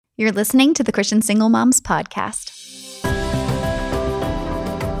You're listening to the Christian Single Moms Podcast.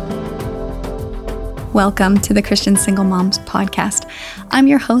 Welcome to the Christian Single Moms Podcast. I'm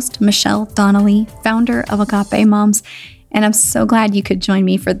your host, Michelle Donnelly, founder of Agape Moms, and I'm so glad you could join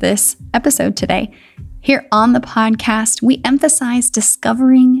me for this episode today. Here on the podcast, we emphasize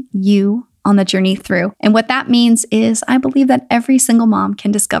discovering you on the journey through. And what that means is I believe that every single mom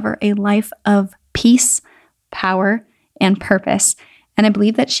can discover a life of peace, power, and purpose. And I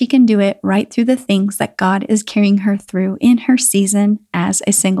believe that she can do it right through the things that God is carrying her through in her season as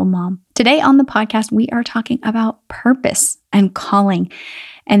a single mom. Today on the podcast, we are talking about purpose and calling.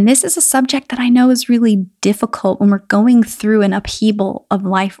 And this is a subject that I know is really difficult when we're going through an upheaval of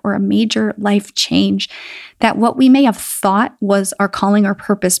life or a major life change, that what we may have thought was our calling or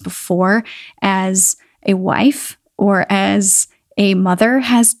purpose before as a wife or as a mother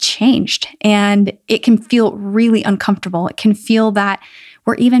has changed, and it can feel really uncomfortable. It can feel that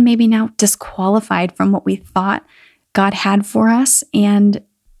we're even maybe now disqualified from what we thought God had for us, and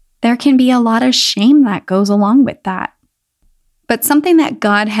there can be a lot of shame that goes along with that. But something that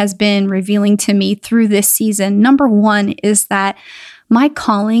God has been revealing to me through this season, number one, is that my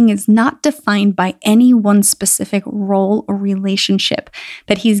calling is not defined by any one specific role or relationship,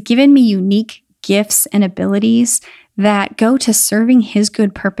 that He's given me unique gifts and abilities that go to serving His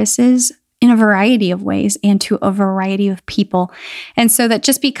good purposes in a variety of ways and to a variety of people. And so that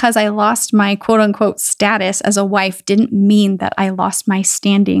just because I lost my quote unquote status as a wife didn't mean that I lost my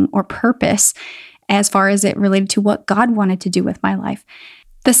standing or purpose as far as it related to what God wanted to do with my life.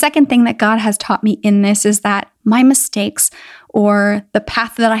 The second thing that God has taught me in this is that my mistakes or the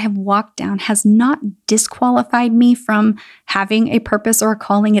path that I have walked down has not disqualified me from having a purpose or a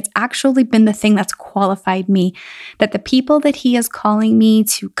calling. It's actually been the thing that's qualified me. That the people that He is calling me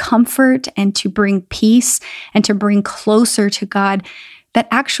to comfort and to bring peace and to bring closer to God, that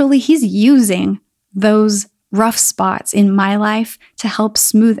actually He's using those rough spots in my life to help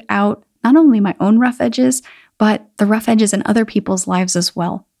smooth out not only my own rough edges, but the rough edges in other people's lives as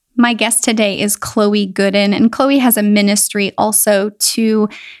well. My guest today is Chloe Gooden, and Chloe has a ministry also to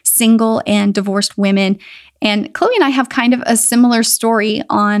single and divorced women. And Chloe and I have kind of a similar story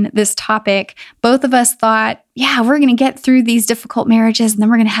on this topic. Both of us thought, we're going to get through these difficult marriages, and then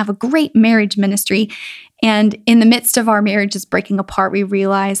we're going to have a great marriage ministry. And in the midst of our marriages breaking apart, we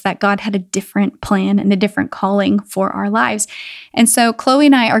realized that God had a different plan and a different calling for our lives. And so Chloe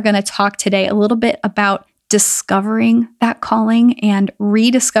and I are going to talk today a little bit about discovering that calling and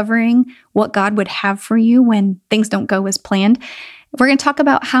rediscovering what God would have for you when things don't go as planned. We're going to talk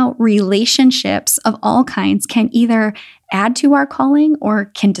about how relationships of all kinds can either add to our calling or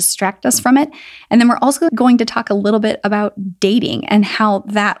can distract us from it. And then we're also going to talk a little bit about dating and how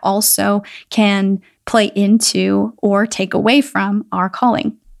that also can play into or take away from our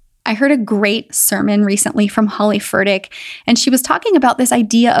calling. I heard a great sermon recently from Holly Furtick, and she was talking about this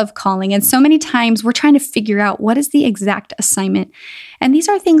idea of calling. And so many times we're trying to figure out what is the exact assignment. And these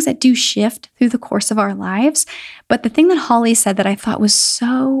are things that do shift through the course of our lives. But the thing that Holly said that I thought was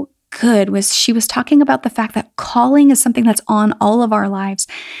so good was she was talking about the fact that calling is something that's on all of our lives,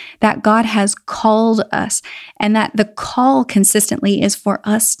 that God has called us, and that the call consistently is for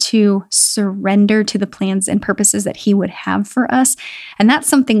us to surrender to the plans and purposes that He would have for us. And that's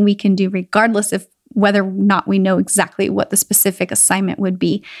something we can do regardless of whether or not we know exactly what the specific assignment would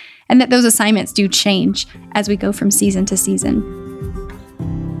be, and that those assignments do change as we go from season to season.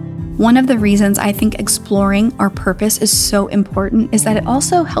 One of the reasons I think exploring our purpose is so important is that it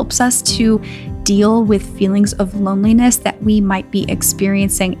also helps us to deal with feelings of loneliness that we might be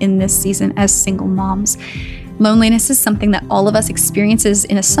experiencing in this season as single moms. Loneliness is something that all of us experiences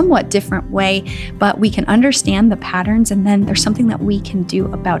in a somewhat different way, but we can understand the patterns, and then there's something that we can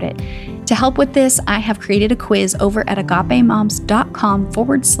do about it. To help with this, I have created a quiz over at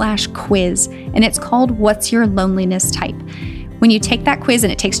agapemoms.com/quiz, and it's called What's Your Loneliness Type? When you take that quiz,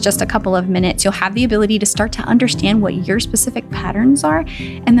 and it takes just a couple of minutes, you'll have the ability to start to understand what your specific patterns are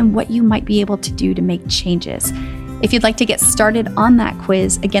and then what you might be able to do to make changes. If you'd like to get started on that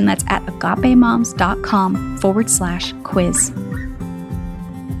quiz, again, that's at agapemoms.com/quiz.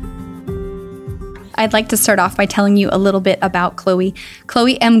 I'd like to start off by telling you a little bit about Chloe.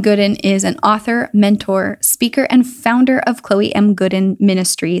 Chloe M. Gooden is an author, mentor, speaker, and founder of Chloe M. Gooden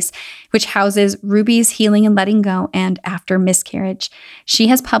Ministries, which houses Ruby's Healing and Letting Go and After Miscarriage. She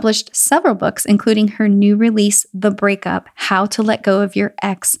has published several books, including her new release, The Breakup: How to Let Go of Your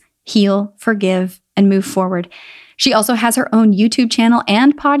Ex, Heal, Forgive, and Move Forward. She also has her own YouTube channel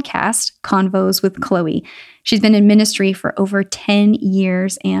and podcast, Convos with Chloe. She's been in ministry for over 10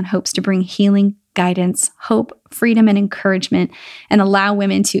 years and hopes to bring healing, guidance, hope, freedom and encouragement, and allow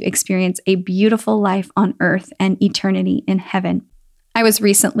women to experience a beautiful life on earth and eternity in heaven. I was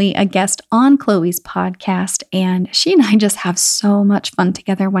recently a guest on Chloe's podcast, and she and I just have so much fun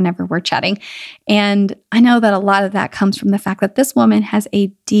together whenever we're chatting. And I know that a lot of that comes from the fact that this woman has a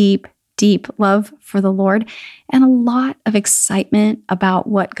deep, deep love for the Lord and a lot of excitement about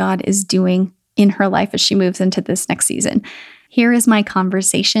what God is doing in her life as she moves into this next season. Here is my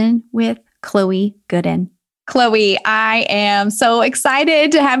conversation with Chloe Gooden. Chloe, I am so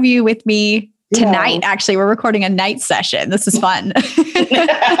excited to have you with me tonight. Yeah. Actually, we're recording a night session. This is fun.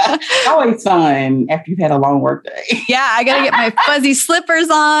 Always fun after you've had a long work day. Yeah, I got to get my fuzzy slippers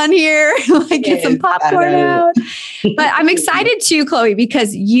on here, get some popcorn out. But I'm excited too, Chloe,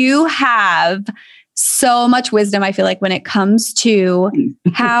 because you have so much wisdom, I feel like, when it comes to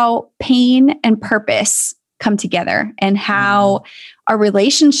how pain and purpose come together and how our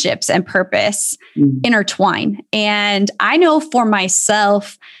relationships and purpose intertwine. And I know for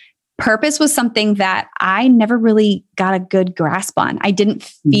myself, purpose was something that I never really got a good grasp on. I didn't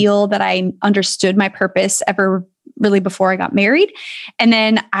feel that I understood my purpose ever really before I got married. And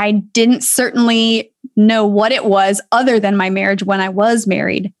then I didn't certainly know what it was other than my marriage when I was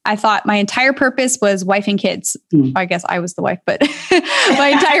married. I thought my entire purpose was wife and kids. I guess I was the wife, but my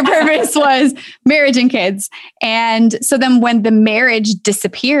entire purpose was marriage and kids. And so then when the marriage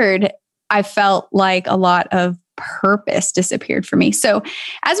disappeared, I felt like a lot of purpose disappeared for me. So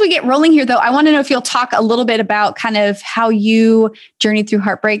as we get rolling here, though, I want to know if you'll talk a little bit about kind of how you journeyed through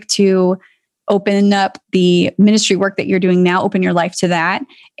heartbreak to open up the ministry work that you're doing now, open your life to that,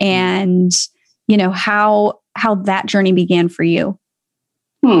 and how that journey began for you.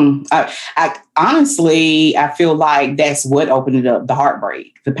 I honestly, I feel like that's what opened it up, the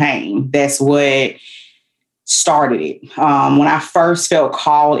heartbreak, the pain. That's what started it. When I first felt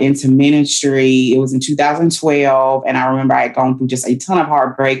called into ministry, it was in 2012. And I remember I had gone through just a ton of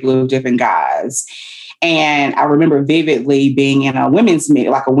heartbreak with different guys. And I remember vividly being in a women's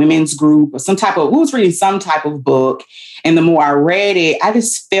group or we was reading some type of book. And the more I read it, I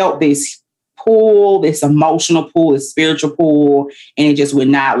just felt this pull, this emotional pull, this spiritual pull, and it just would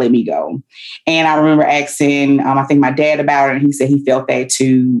not let me go. And I remember asking, I think my dad about it, and he said he felt that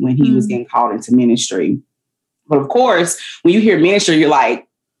too when he was getting called into ministry. But of course, when you hear ministry, you're like,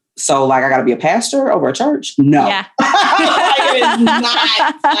 so I got to be a pastor over a church? No. Yeah. It is not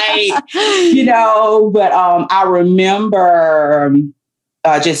but I remember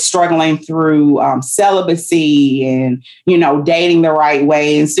just struggling through celibacy and, dating the right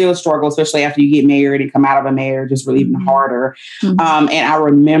way, and still struggle, especially after you get married and come out of a marriage, it's really even harder. And I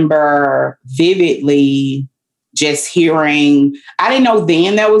remember vividly just hearing, I didn't know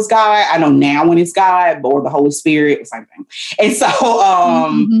then that was God. I know now when it's God or the Holy Spirit, same thing. And so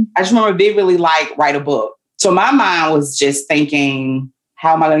I just remember vividly write a book. So my mind was just thinking,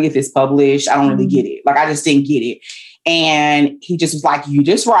 how am I going to get this published? I don't really get it. I just didn't get it. And he just was like, you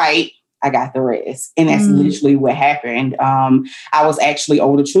just write. I got the rest. And that's literally what happened. I was actually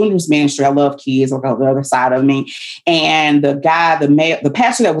over the children's ministry. I love kids, on the other side of me. And the guy, the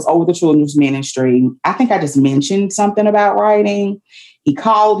pastor that was over the children's ministry, I think I just mentioned something about writing. He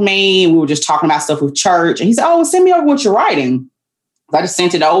called me. We were just talking about stuff with church. And he said, oh, send me over what you're writing. I just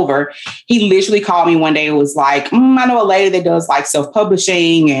sent it over. He literally called me one day and was like, I know a lady that does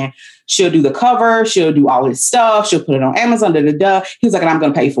self-publishing, and she'll do the cover. She'll do all this stuff. She'll put it on Amazon. He was like, and I'm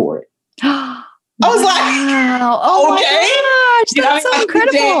going to pay for it. I was like, oh okay. My gosh, that's so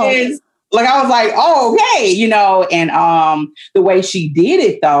incredible. I was like, oh, okay, and the way she did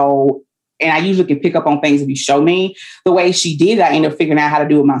it though, and I usually can pick up on things if you show me the way she did it, I ended up figuring out how to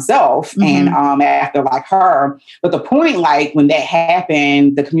do it myself. And after her, but the point, when that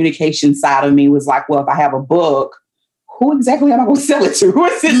happened, the communication side of me was like, well, if I have a book, who exactly am I going to sell it to? Who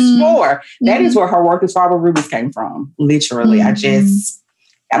is this for? That is where her work as Barbara Rubens came from. Literally, I just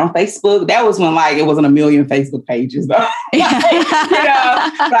got on Facebook. That was when it wasn't a million Facebook pages though. But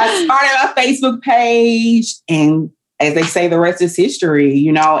I started my Facebook page, and as they say, the rest is history,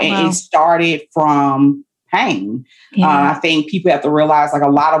 and it started from pain. I think people have to realize a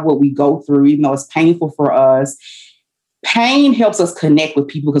lot of what we go through, even though it's painful for us, pain helps us connect with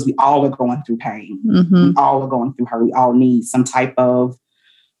people because we all are going through pain. We all are going through hurt. We all need some type of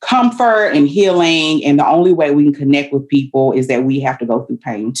comfort and healing. And the only way we can connect with people is that we have to go through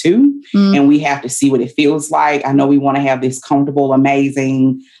pain too. And we have to see what it feels like. I know we want to have this comfortable,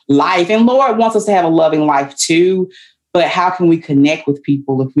 amazing life. And Lord wants us to have a loving life too. but how can we connect with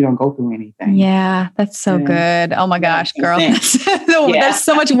people if we don't go through anything? Yeah, that's so good. Oh my gosh, girl. There's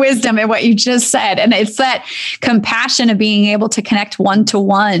so much wisdom in what you just said. And it's that compassion of being able to connect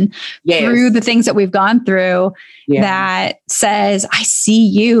one-to-one through the things that we've gone through that says, I see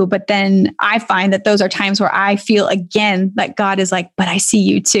you. But then I find that those are times where I feel again that God is like, but I see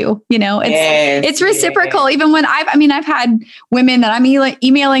you too. You know, it's reciprocal. Even when I've had women that I'm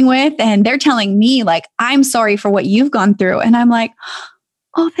emailing with and they're telling me like, I'm sorry for what you've gone through. And I'm like,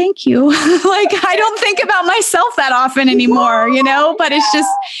 oh, thank you. Like, I don't think about myself that often anymore, you know, but it's just,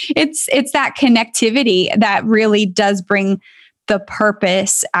 it's that connectivity that really does bring the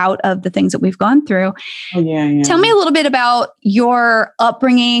purpose out of the things that we've gone through. Tell me a little bit about your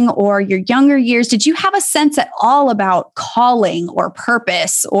upbringing or your younger years. Did you have a sense at all about calling or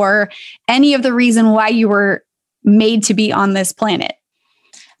purpose or any of the reason why you were made to be on this planet?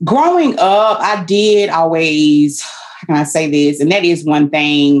 Growing up, I did always, how can I say this? And that is one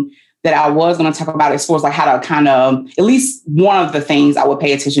thing that I was going to talk about as far as like how to kind of, at least one of the things I would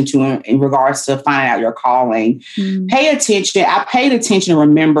pay attention to in regards to finding out your calling. Pay attention. I paid attention to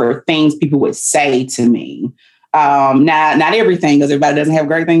remember things people would say to me. Not everything, because everybody doesn't have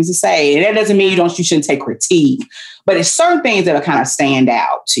great things to say. And that doesn't mean you shouldn't take critique, but it's certain things that will kind of stand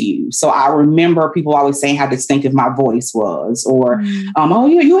out to you. So I remember people always saying how distinctive my voice was, or, oh,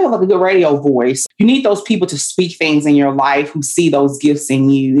 you have like a good radio voice. You need those people to speak things in your life who see those gifts in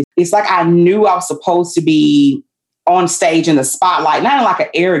you. It's like I knew I was supposed to be on stage in the spotlight, not in like an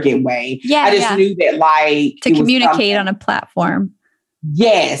arrogant way. I just knew that like to communicate on a platform.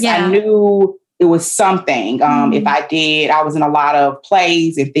 Yes, I knew it was something. If I was in a lot of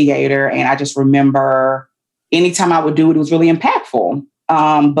plays and theater, and I just remember anytime I would do it, it was really impactful.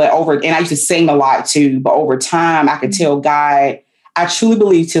 And I used to sing a lot too, but over time I could tell God, I truly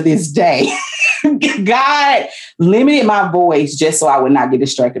believe to this day, God limited my voice just so I would not get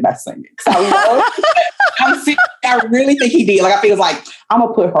distracted by singing. I really think he did. Like, I feel like I'm going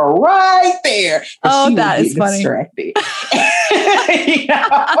to put her right there. Oh, that is funny. Distracted.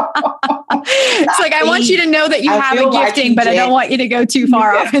 It's like, I want you to know that you have a gifting, but I don't want you to go too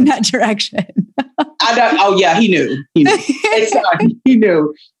far off in that direction. He knew. He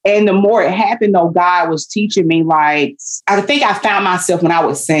knew. And the more it happened, though, God was teaching me, like, I think I found myself when I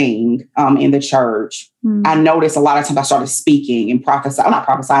would sing in the church. I noticed a lot of times I started speaking and not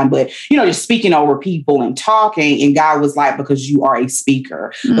prophesying, but, just speaking over people and talking. And God was like, because you are a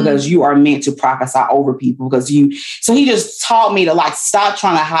speaker, because you are meant to prophesy over people, so he just taught me to like, stop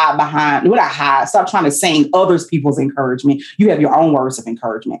trying to stop trying to sing others people's encouragement. You have your own words of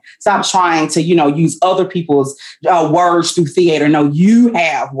encouragement. Stop trying to, use other people's words through theater. No, you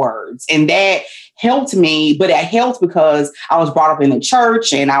have words. And that helped me, but it helped because I was brought up in the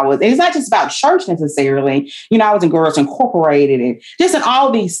church, and it's not just about church necessarily. I was in Girls Incorporated and just in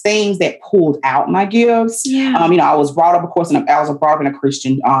all these things that pulled out my gifts. I was brought up, of course, I was brought up in a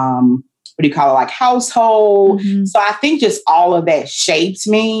Christian, like household. So I think just all of that shaped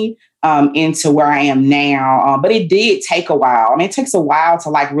me into where I am now. But it did take a while. It takes a while to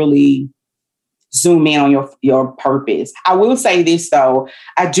like really zoom in on your purpose. I will say this though,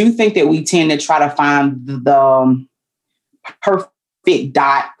 I do think that we tend to try to find the perfect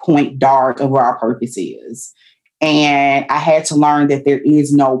point dart of where our purpose is. And I had to learn that there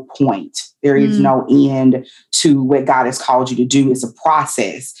is no point. There is no end to what God has called you to do. It's a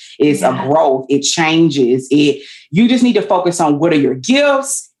process. It's a growth. It changes. You just need to focus on what are your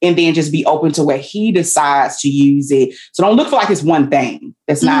gifts, and then just be open to where he decides to use it. So don't look for like it's one thing.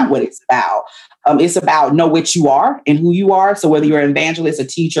 That's not what it's about. It's about know what you are and who you are. So whether you're an evangelist, a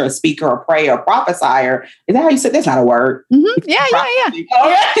teacher, a speaker, a prayer, a prophesier, is that how you said? That's not a word. Yeah.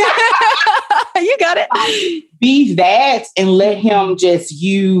 You got it. Be that and let him just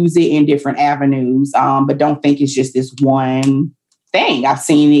use it in different avenues. But don't think it's just this one thing. I've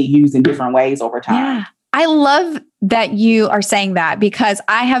seen it used in different ways over time. Yeah. I love that you are saying that, because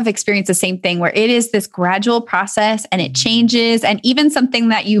I have experienced the same thing where it is this gradual process and it changes. And even something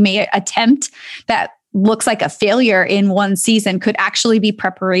that you may attempt that looks like a failure in one season could actually be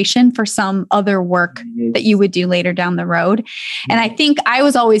preparation for some other work that you would do later down the road. And I think I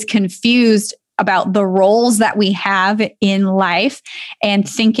was always confused about the roles that we have in life and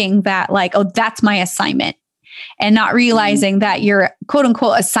thinking that like, oh, that's my assignment, and not realizing that your quote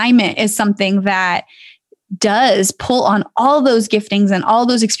unquote assignment is something that does pull on all those giftings and all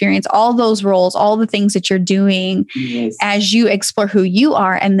those experience, all those roles, all the things that you're doing as you explore who you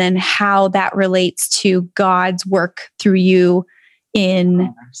are, and then how that relates to God's work through you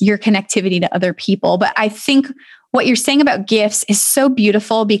in your connectivity to other people. But I think what you're saying about gifts is so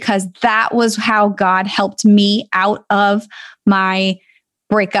beautiful, because that was how God helped me out of my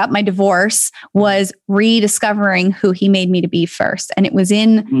breakup, my divorce, was rediscovering who he made me to be first. And it was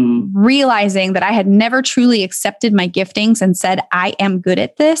in realizing that I had never truly accepted my giftings and said, I am good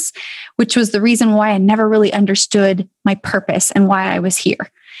at this, which was the reason why I never really understood my purpose and why I was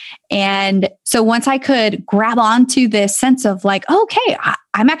here. And so once I could grab onto this sense of like, okay,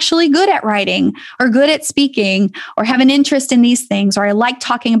 I'm actually good at writing or good at speaking or have an interest in these things, or I like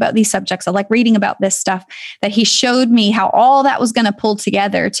talking about these subjects, I like reading about this stuff, that he showed me how all that was going to pull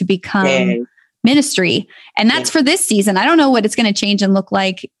together to become ministry. And that's for this season. I don't know what it's going to change and look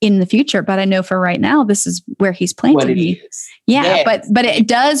like in the future, but I know for right now, this is where he's planted me. Yeah. But it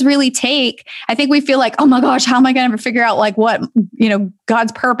does really take, I think we feel like, oh my gosh, how am I going to ever figure out like what,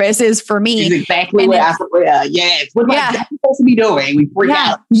 God's purpose is for me? It's exactly what what am I supposed to be doing? We freak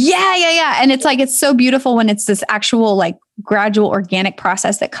out. Yeah. And it's like, it's so beautiful when it's this actual like gradual organic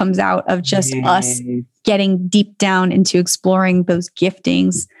process that comes out of just us getting deep down into exploring those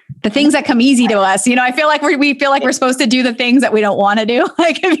giftings, the things that come easy to us. I feel like we feel like we're supposed to do the things that we don't want to do.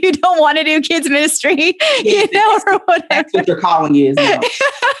 Like if you don't want to do kids ministry, or whatever. That's what your calling is.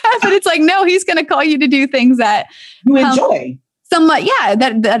 But it's like, no, he's going to call you to do things that you enjoy. Somewhat,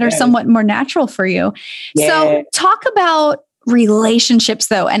 that are somewhat more natural for you. Yeah. So talk about relationships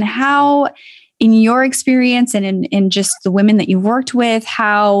though, and how in your experience and in just the women that you've worked with,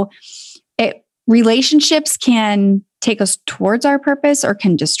 how relationships can take us towards our purpose or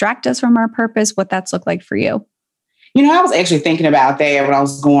can distract us from our purpose, what that's looked like for you. I was actually thinking about that when I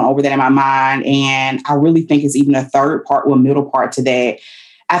was going over that in my mind. And I really think it's even a third part or middle part to that.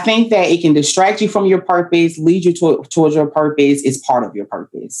 I think that it can distract you from your purpose, lead you towards your purpose, is part of your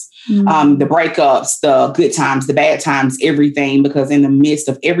purpose. The breakups, the good times, the bad times, everything, because in the midst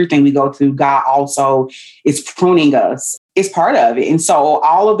of everything we go through, God also is pruning us. It's part of it. And so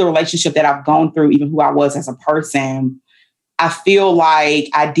all of the relationship that I've gone through, even who I was as a person, I feel like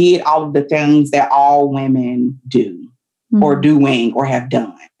I did all of the things that all women do or doing or have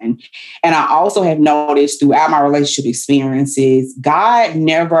done. And I also have noticed throughout my relationship experiences, God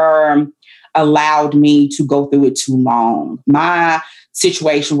never allowed me to go through it too long. My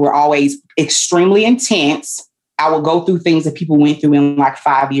situations were always extremely intense. I would go through things that people went through in like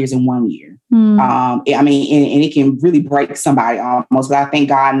 5 years in 1 year. And it can really break somebody almost, but I think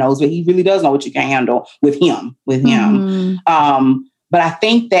God knows, but he really does know what you can handle with him. But I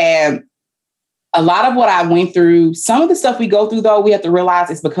think that a lot of what I went through, some of the stuff we go through, though, we have to realize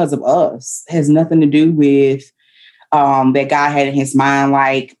it's because of us. It has nothing to do with that God had in his mind,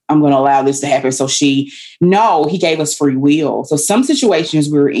 like, I'm going to allow this to happen. He gave us free will. So some situations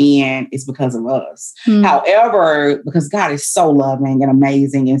we're in is because of us. However, because God is so loving and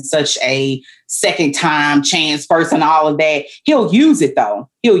amazing and such a second time chance person, all of that, he'll use it though.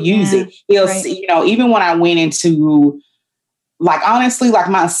 He'll use it. Even when I went into, like, honestly, like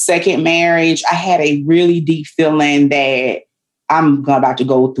my second marriage, I had a really deep feeling that I'm about to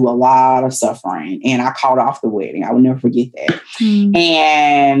go through a lot of suffering, and I called off the wedding. I will never forget that.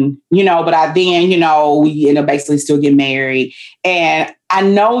 And, but we ended up basically still getting married. And I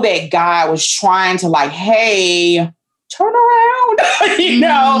know that God was trying to like, hey, turn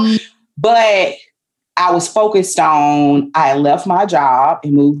around, but I was focused on, I left my job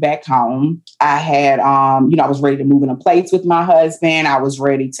and moved back home. I had, I was ready to move in a place with my husband. I was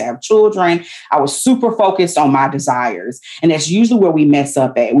ready to have children. I was super focused on my desires. And that's usually where we mess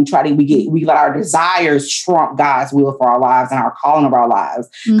up at. We let our desires trump God's will for our lives and our calling of our lives.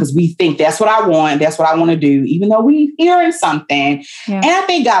 Because we think that's what I want. That's what I want to do, even though we hearing something. Yeah. And I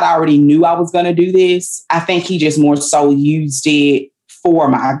think God already knew I was going to do this. I think he just more so used it for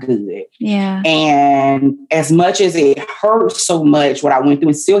my good. Yeah. And as much as it hurt so much, what I went through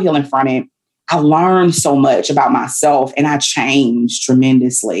and still healing from it, I learned so much about myself and I changed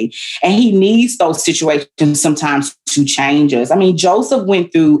tremendously. And he needs those situations sometimes to change us. I mean, Joseph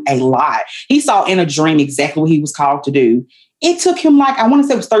went through a lot. He saw in a dream exactly what he was called to do. It took him like, I want to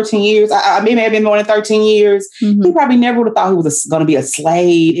say it was 13 years. It may have been more than 13 years. He probably never would have thought he was going to be a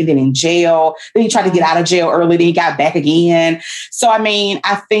slave and then in jail. Then he tried to get out of jail early. Then he got back again. So, I mean,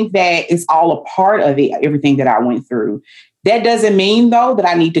 I think that it's all a part of it, everything that I went through. That doesn't mean, though, that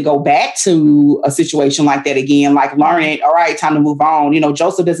I need to go back to a situation like that again, like learn it. All right, time to move on.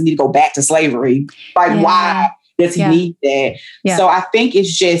 Joseph doesn't need to go back to slavery. Like, why does he need that? Yeah. So I think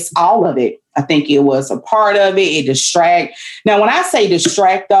it's just all of it. I think it was a part of it. It distract. Now, when I say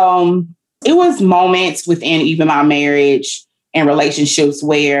distract, it was moments within even my marriage and relationships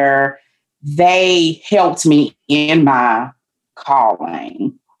where they helped me in my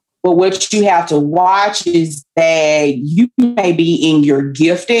calling. But what you have to watch is that you may be in your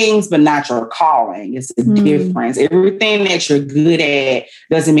giftings, but not your calling. It's a difference. Everything that you're good at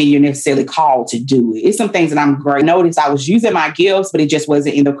doesn't mean you're necessarily called to do it. It's some things that I'm great. Notice I was using my gifts, but it just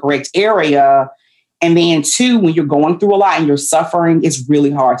wasn't in the correct area. And then two, when you're going through a lot and you're suffering, it's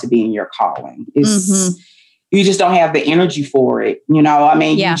really hard to be in your calling. You just don't have the energy for it. You know, I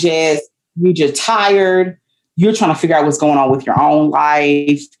mean, you're just tired. You're trying to figure out what's going on with your own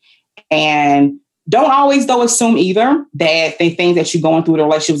life. And don't always, though, assume either that the things that you're going through the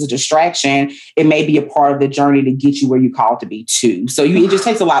relationship is a distraction. It may be a part of the journey to get you where you're called to be too. So it just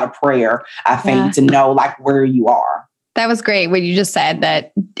takes a lot of prayer, I think, to know like where you are. That was great what you just said,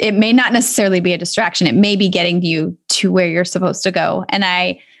 that it may not necessarily be a distraction. It may be getting you to where you're supposed to go. And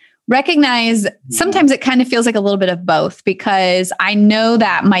I recognize sometimes it kind of feels like a little bit of both, because I know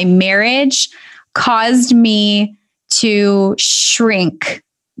that my marriage caused me to shrink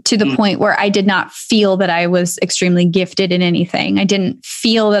to the point where I did not feel that I was extremely gifted in anything. I didn't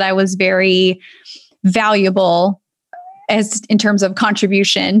feel that I was very valuable as in terms of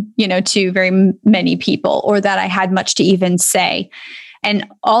contribution, you know, to very many people, or that I had much to even say. And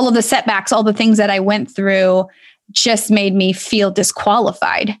all of the setbacks, all the things that I went through just made me feel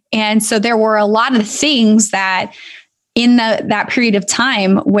disqualified. And so there were a lot of things that in that period of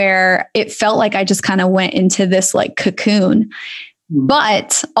time where it felt like I just kind of went into this like cocoon.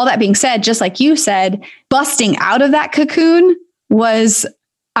 But all that being said, just like you said, busting out of that cocoon was,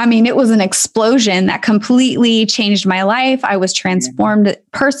 I mean, it was an explosion that completely changed my life. I was transformed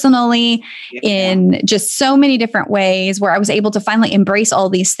personally in just so many different ways, where I was able to finally embrace all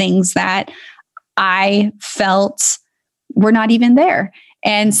these things that I felt were not even there.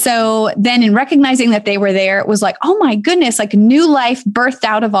 And so then in recognizing that they were there, it was like, oh my goodness, like new life birthed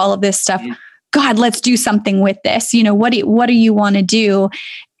out of all of this stuff. God, let's do something with this. You know, what do you want to do?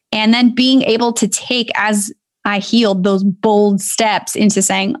 And then being able to take, as I healed, those bold steps into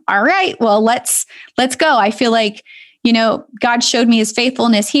saying, all right, well, let's go. I feel like, you know, God showed me his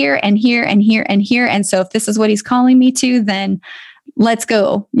faithfulness here and here and here and here. And so if this is what he's calling me to, then let's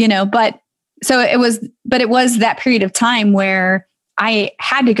go, you know, but it was that period of time where I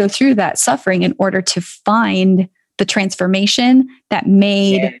had to go through that suffering in order to find the transformation that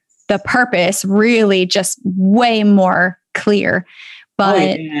made the purpose really just way more clear.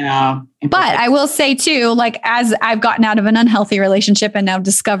 But I will say too, like, as I've gotten out of an unhealthy relationship and now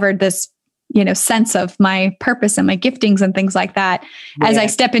discovered this, you know, sense of my purpose and my giftings and things like that, as I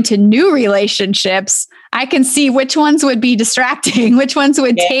step into new relationships, I can see which ones would be distracting, which ones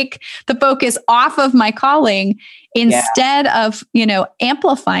would take the focus off of my calling instead of, you know,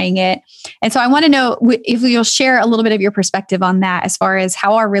 amplifying it. And so I want to know if you'll share a little bit of your perspective on that, as far as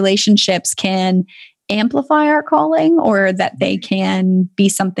how our relationships can amplify our calling, or that they can be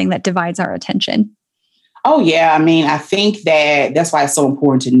something that divides our attention. Oh, yeah. I mean, I think that's why it's so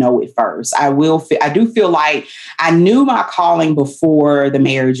important to know it first. I do feel like I knew my calling before the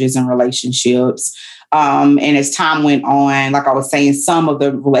marriages and relationships. And as time went on, like I was saying, some of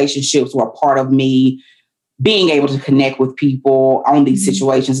the relationships were part of me being able to connect with people on these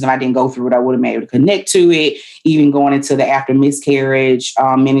situations. And if I didn't go through it, I would have been able to connect to it. Even going into the after miscarriage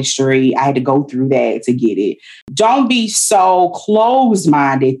ministry, I had to go through that to get it. Don't be so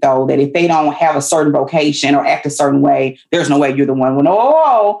closed-minded, though, that if they don't have a certain vocation or act a certain way, there's no way you're the one.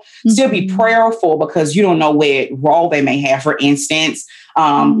 Still be prayerful, because you don't know what role they may have. For instance, you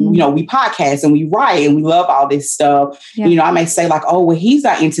know, we podcast and we write and we love all this stuff. Yeah. You know, I may say like, oh, well, he's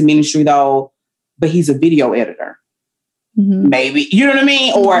not into ministry though, but he's a video editor. Maybe, you know what I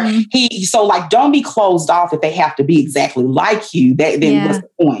mean? Or so like, don't be closed off if they have to be exactly like you. Then what's the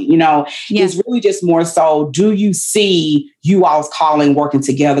point? You know, it's really just more so, do you see you all's calling working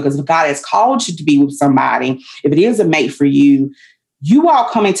together? Because if God has called you to be with somebody, if it is a mate for you, you all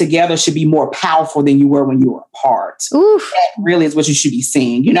coming together should be more powerful than you were when you were apart. Oof. That really is what you should be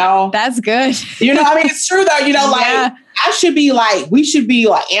seeing, you know? That's good. You know, I mean, it's true though, you know, like we should be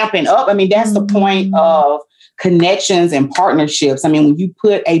like amping up. I mean, that's the point of connections and partnerships. I mean, when you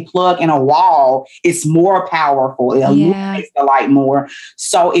put a plug in a wall, it's more powerful. It illuminates the light more.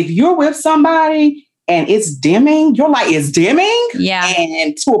 So if you're with somebody and it's dimming, your light is dimming,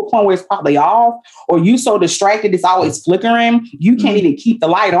 and to a point where it's probably off, or you so distracted it's always flickering, you can't even keep the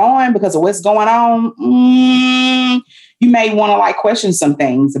light on because of what's going on. You may want to like question some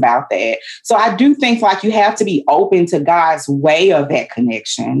things about that. So I do think like you have to be open to God's way of that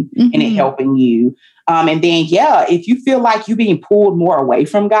connection and it helping you. And then, if you feel like you're being pulled more away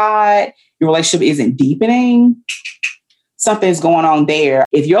from God, your relationship isn't deepening, something's going on there.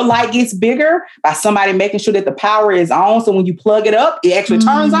 If your light gets bigger by somebody making sure that the power is on, so when you plug it up, it actually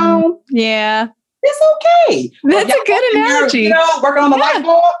turns on. Yeah. It's okay. That's a good analogy. Working on the light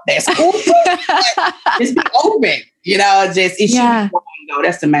bulb, that's cool. Just be open. It should be growing, though.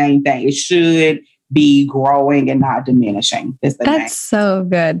 That's the main thing. It should be growing and not diminishing. That's so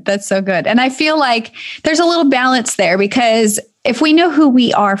good. That's so good. And I feel like there's a little balance there, because if we know who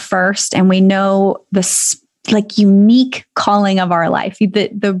we are first and we know the unique calling of our life,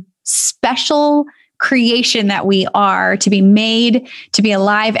 the special creation that we are, to be made, to be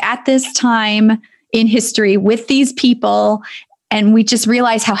alive at this time in history with these people, and we just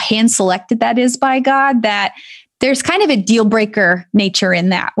realize how hand selected that is by God, that there's kind of a deal breaker nature in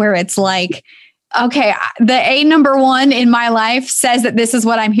that, where it's like, okay, the number one in my life says that this is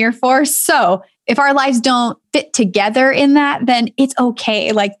what I'm here for. So if our lives don't fit together in that, then it's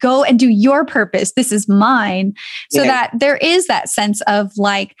okay. Like, go and do your purpose. This is mine. So that there is that sense of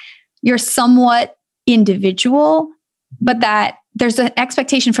like, you're somewhat individual, but that there's an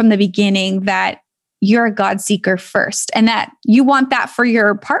expectation from the beginning that you're a God seeker first, and that you want that for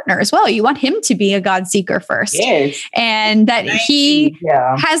your partner as well. You want him to be a God seeker first, and that he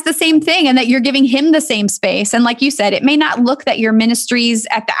has the same thing, and that you're giving him the same space. And like you said, it may not look that your ministries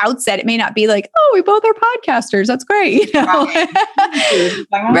at the outset, it may not be like, oh, we both are podcasters. That's great.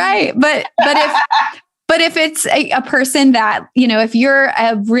 Right. But if it's a person that, if you're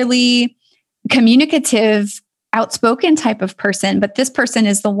a really communicative, outspoken type of person, but this person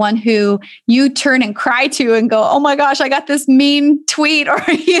is the one who you turn and cry to and go, oh my gosh, I got this mean tweet, or,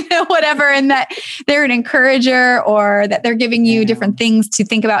 whatever. And that they're an encourager, or that they're giving you different things to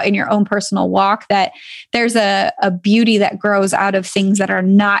think about in your own personal walk, that there's a beauty that grows out of things that are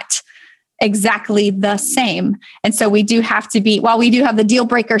not exactly the same. And so we do have to be, while we do have the deal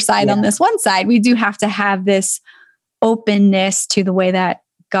breaker side on this one side, we do have to have this openness to the way that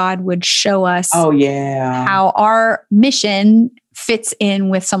God would show us how our mission fits in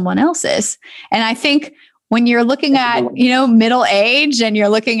with someone else's. And I think when you're looking at, middle age, and you're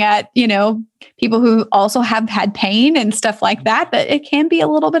looking at, people who also have had pain and stuff like that it can be a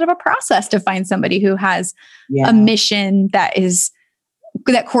little bit of a process to find somebody who has a mission that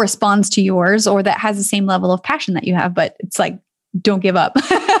corresponds to yours, or that has the same level of passion that you have. But it's like, don't give up.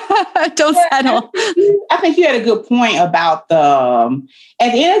 Don't settle. I think you had a good point about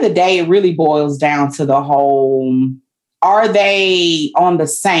at the end of the day, it really boils down to the whole, are they on the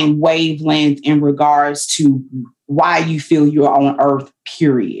same wavelength in regards to why you feel you're on earth,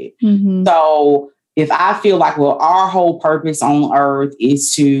 period. Mm-hmm. So if I feel like, well, our whole purpose on earth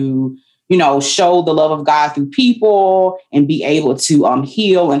is to, show the love of God through people and be able to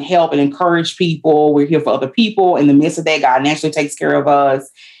heal and help and encourage people. We're here for other people. In the midst of that, God naturally takes care of us.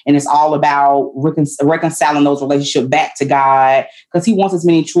 And it's all about reconciling those relationships back to God, because he wants as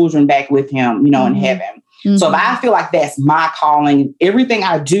many children back with him, in heaven. Mm-hmm. So if I feel like that's my calling, everything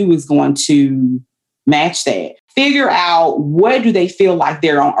I do is going to match that. Figure out, what do they feel like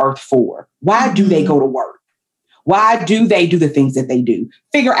they're on earth for? Why do they go to work? Why do they do the things that they do?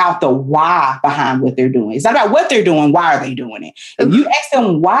 Figure out the why behind what they're doing. It's not about what they're doing. Why are they doing it? If you ask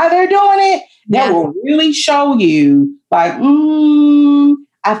them why they're doing it, that will really show you, like,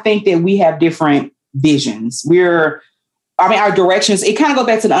 I think that we have different visions. Our directions, it kind of goes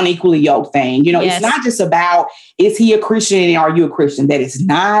back to the unequally yoked thing. It's not just about, is he a Christian and are you a Christian? That is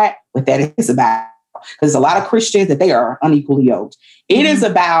not what that is about. Because there's a lot of Christians that they are unequally yoked. It is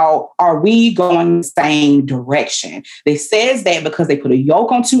about, are we going the same direction? They says that because they put a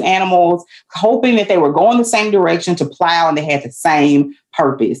yoke on two animals, hoping that they were going the same direction to plow, and they had the same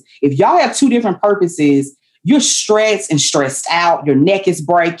purpose. If y'all have two different purposes, you're stressed and stressed out. Your neck is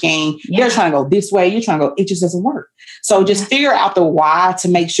breaking. They're trying to go this way. You're trying to go, it just doesn't work. So just figure out the why to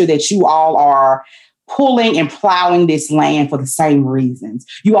make sure that you all are pulling and plowing this land for the same reasons.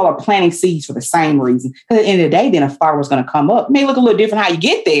 You all are planting seeds for the same reason. Because at the end of the day, then a flower is going to come up. It may look a little different how you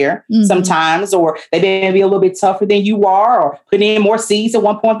get there sometimes, or they may be a little bit tougher than you are, or putting in more seeds at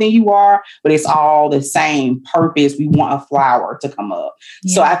one point than you are, but it's all the same purpose. We want a flower to come up.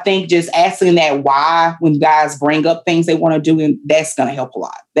 Yeah. So I think just asking that why when guys bring up things they want to do, and that's going to help a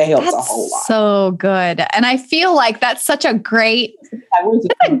lot. That helps a whole lot. So good. And I feel like that's such a great,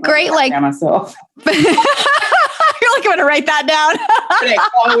 myself. I feel like I'm going to write that down.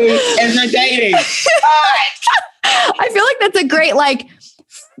 Entertaining. I feel like that's a great,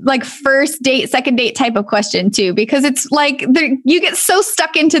 like first date, second date type of question too, because it's like you get so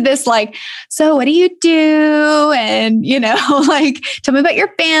stuck into this, like, so what do you do? And, like, tell me about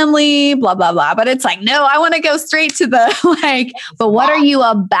your family, blah, blah, blah. But it's like, no, I want to go straight to the like, but what are you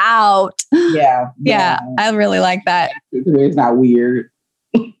about? Yeah. Yeah. I really like that. It's not weird.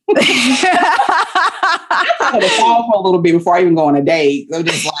 I had to fall for a little bit before I even go on a date. I'm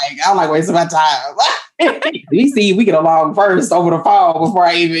just like, I don't like wasting my time. We see we get along first over the phone before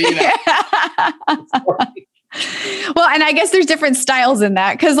I even, Well, and I guess there's different styles in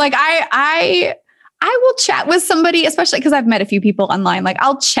that. Cause like I will chat with somebody, especially because I've met a few people online. Like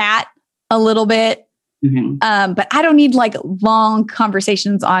I'll chat a little bit. Mm-hmm. But I don't need like long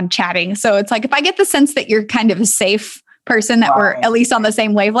conversations on chatting. So it's like, if I get the sense that you're kind of a safe person, that we're at least on the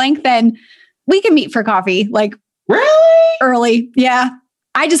same wavelength, then we can meet for coffee. Like really early. Yeah.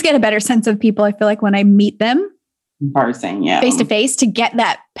 I just get a better sense of people. I feel like when I meet them in person, face to face, to get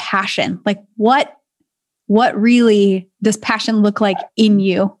that passion, like what really does passion look like in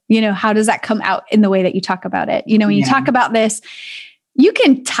you? How does that come out in the way that you talk about it? When you talk about this, you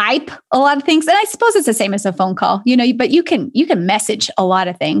can type a lot of things. And I suppose it's the same as a phone call, but you can message a lot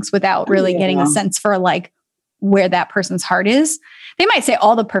of things without really getting a sense for like where that person's heart is. They might say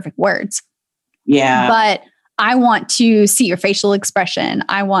all the perfect words. Yeah. But I want to see your facial expression.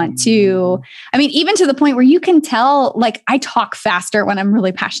 I want to, even to the point where you can tell, like, I talk faster when I'm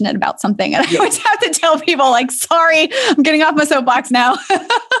really passionate about something. And I always have to tell people, like, sorry, I'm getting off my soapbox now. But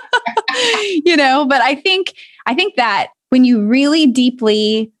I think that when you really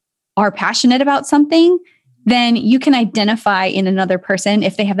deeply are passionate about something, then you can identify in another person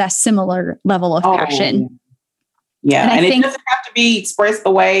if they have that similar level of passion. Yeah. And it doesn't have to be expressed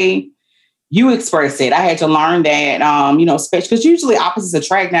the way you express it. I had to learn that, especially because usually opposites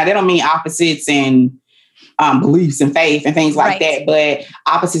attract. Now, they don't mean opposites in beliefs and faith and things like that, but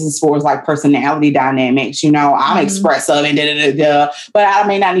opposites as far as like personality dynamics. I'm expressive and but I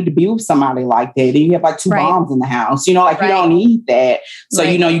may not need to be with somebody like that. Then you have like two bombs in the house, you don't need that. So,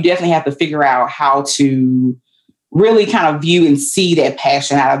 you definitely have to figure out how to really kind of view and see that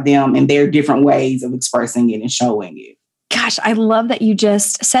passion out of them and their different ways of expressing it and showing it. Gosh, I love that you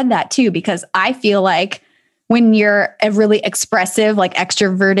just said that too, because I feel like when you're a really expressive, like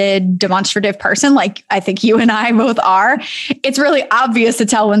extroverted, demonstrative person, like I think you and I both are, it's really obvious to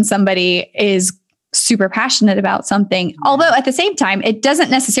tell when somebody is super passionate about something. Although at the same time, it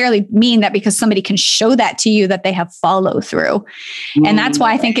doesn't necessarily mean that because somebody can show that to you that they have follow through. And that's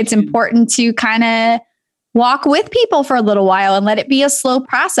why I think it's important to kind of walk with people for a little while and let it be a slow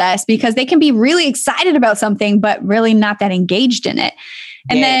process, because they can be really excited about something, but really not that engaged in it.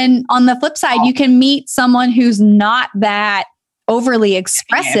 And then on the flip side, you can meet someone who's not that overly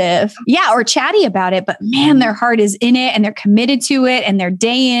expressive, or chatty about it, but man, their heart is in it and they're committed to it and they're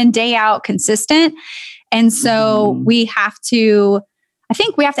day in, day out consistent. And so I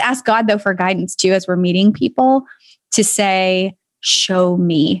think we have to ask God though for guidance too, as we're meeting people, to say, show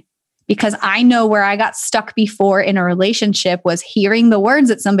me. Because I know where I got stuck before in a relationship was hearing the words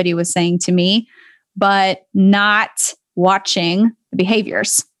that somebody was saying to me, but not watching the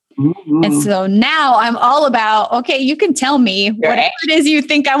behaviors. Mm-hmm. And so now I'm all about, okay, you can tell me whatever it is you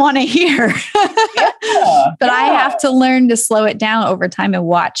think I want to hear. But I have to learn to slow it down over time and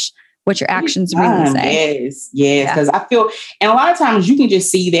watch what your actions really say. Yes. Because I feel, and a lot of times you can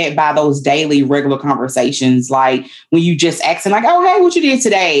just see that by those daily regular conversations, like when you just asking like, oh, hey, what you did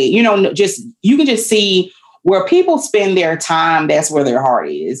today? You can just see where people spend their time. That's where their heart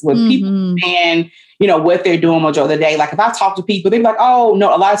is. Where people spend, what they're doing much of the day. Like if I talk to people, they're like, oh,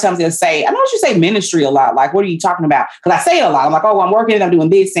 no, a lot of times they'll say, I know you say ministry a lot. Like, what are you talking about? Because I say it a lot. I'm like, oh, I'm working and I'm doing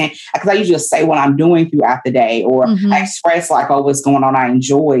this. And because I usually say what I'm doing throughout the day, or I express like, oh, what's going on, I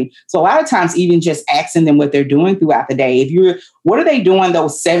enjoy. So a lot of times, even just asking them what they're doing throughout the day, what are they doing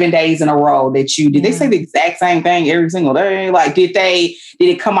those 7 days in a row that did they say the exact same thing every single day? Like, did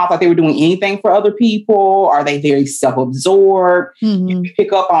it come off like they were doing anything for other people? Are they very self-absorbed? You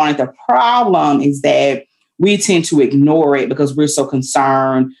pick up on it. The problem is that we tend to ignore it because we're so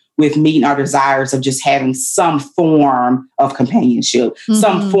concerned with meeting our desires of just having some form of companionship,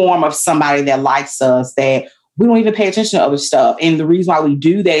 some form of somebody that likes us, that we don't even pay attention to other stuff. And the reason why we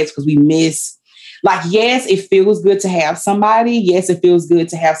do that is because we miss, like, yes, it feels good to have somebody. Yes, it feels good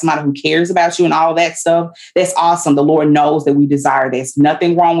to have somebody who cares about you and all that stuff. That's awesome. The Lord knows that we desire. There's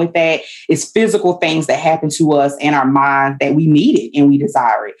nothing wrong with that. It's physical things that happen to us in our mind that we need it and we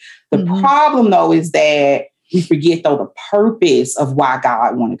desire it. The problem, though, is that we forget, though, the purpose of why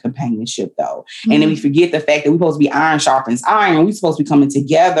God wanted companionship, though. Mm-hmm. And then we forget the fact that we're supposed to be iron sharpens iron, and we're supposed to be coming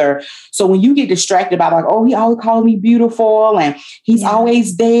together. So when you get distracted by like, oh, he always calling me beautiful, and he's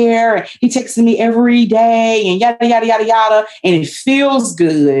always there, and he texting me every day, and yada, yada, yada, yada, and it feels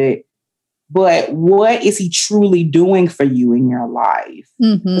good. But what is he truly doing for you in your life?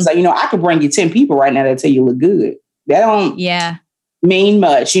 Mm-hmm. So, I could bring you 10 people right now that tell you look good. That don't mean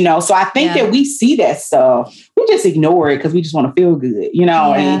much, So I think that we see that stuff. We just ignore it because we just want to feel good,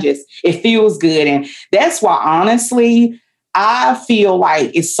 and it feels good. And that's why, honestly, I feel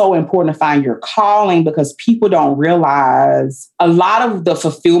like it's so important to find your calling, because people don't realize a lot of the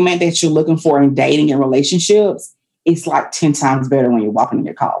fulfillment that you're looking for in dating and relationships, it's like 10 times better when you're walking in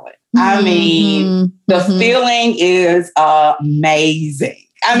your calling. I mean, the feeling is amazing.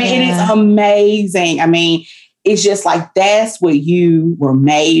 It is amazing. It's just like, that's what you were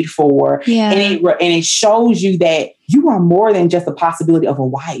made for. Yeah. And it shows you that you are more than just a possibility of a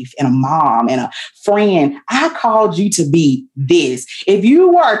wife and a mom and a friend. I called you to be this. If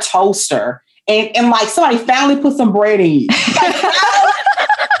you were a toaster and like somebody finally put some bread in you,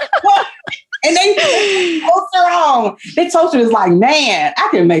 and they put the toaster on, the toaster is like, man, I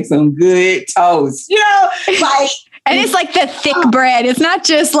can make some good toast. Like, and it's like the thick bread. It's not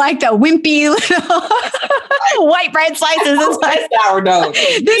just like the wimpy little white bread slices. It's like sourdough.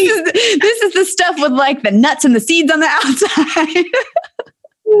 This is the stuff with like the nuts and the seeds on the outside.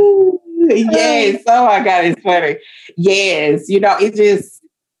 Yes. Oh my God, it's funny. Yes.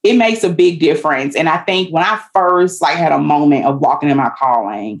 It makes a big difference. And I think when I first had a moment of walking in my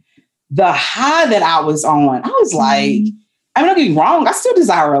calling, the high that I was on, I was like, don't get me wrong, I still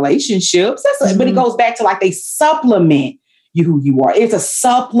desire relationships. But it goes back to they supplement you who you are. It's a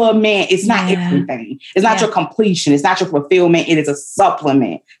supplement. It's not everything. It's not your completion. It's not your fulfillment. It is a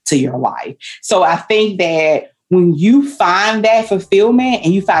supplement to your life. So I think that when you find that fulfillment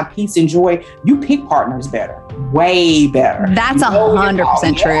and you find peace and joy, you pick partners better, way better. That's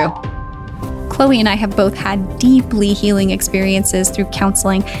 100% true. Chloe and I have both had deeply healing experiences through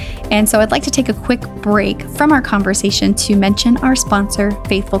counseling. And so I'd like to take a quick break from our conversation to mention our sponsor,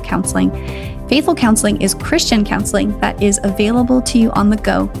 Faithful Counseling. Faithful Counseling is Christian counseling that is available to you on the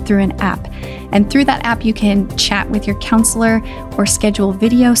go through an app. And through that app, you can chat with your counselor or schedule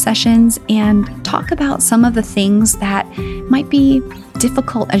video sessions and talk about some of the things that might be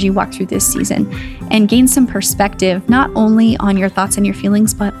difficult as you walk through this season, and gain some perspective, not only on your thoughts and your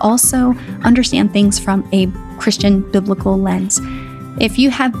feelings, but also understand things from a Christian biblical lens. If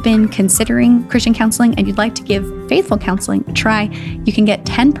you have been considering Christian counseling and you'd like to give Faithful Counseling a try, you can get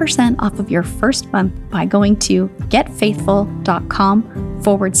 10% off of your first month by going to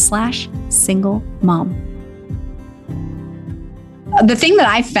getfaithful.com/single mom. The thing that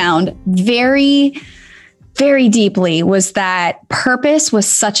I found very deeply was that purpose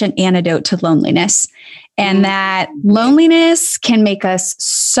was such an antidote to loneliness, and that loneliness can make us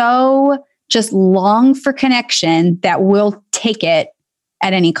so just long for connection that we'll take it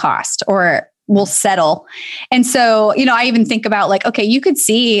at any cost, or we'll settle. And so, I even think about okay, you could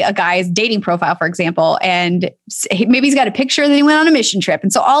see a guy's dating profile, for example, and maybe he's got a picture that he went on a mission trip.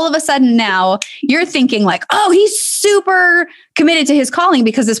 And so all of a sudden now you're thinking oh, he's super committed to his calling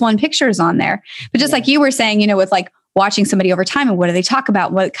because this one picture is on there. But just like you were saying, with watching somebody over time and what do they talk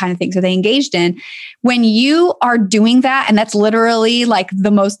about? What kind of things are they engaged in? When you are doing that, and that's literally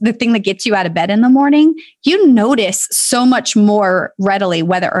the thing that gets you out of bed in the morning, you notice so much more readily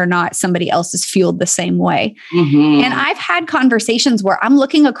whether or not somebody else is fueled the same way. Mm-hmm. And I've had conversations where I'm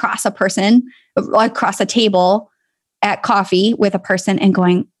looking across a table at coffee with a person and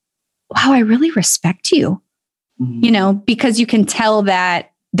going, wow, I really respect you, because you can tell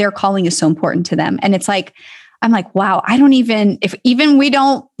that their calling is so important to them. And it's I'm wow, if we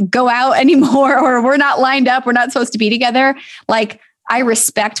don't go out anymore, or we're not lined up, we're not supposed to be together. I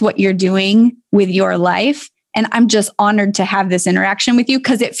respect what you're doing with your life. And I'm just honored to have this interaction with you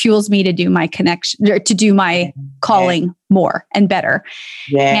because it fuels me to do my connection, or to do my calling more and better.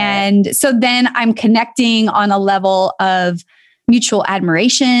 Yeah. And so then I'm connecting on a level of mutual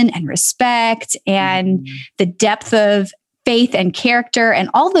admiration and respect and the depth of faith and character and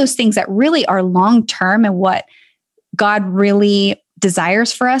all those things that really are long-term and what God really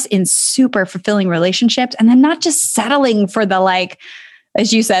desires for us in super fulfilling relationships. And then not just settling for the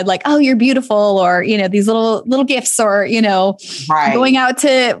as you said, oh, you're beautiful, or, these little gifts, or, going out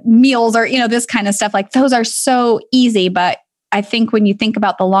to meals, or, this kind of stuff. Those are so easy. But I think when you think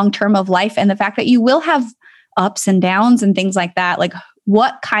about the long term of life and the fact that you will have ups and downs and things like that,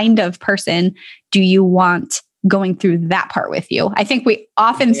 what kind of person do you want going through that part with you. I think we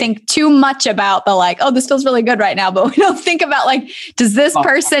often think too much about the like, oh, this feels really good right now, but we don't think about like, does this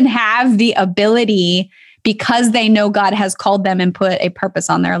person have the ability, because they know God has called them and put a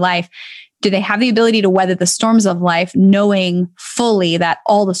purpose on their life? Do they have the ability to weather the storms of life, knowing fully that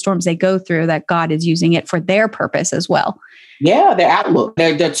all the storms they go through, that God is using it for their purpose as well? Yeah, their outlook,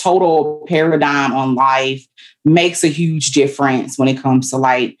 their total paradigm on life makes a huge difference when it comes to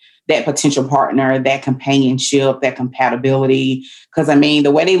like that potential partner, that companionship, that compatibility. Because I mean,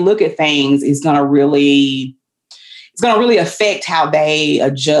 the way they look at things is going to really affect how they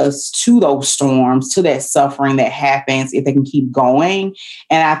adjust to those storms, to that suffering that happens, if they can keep going.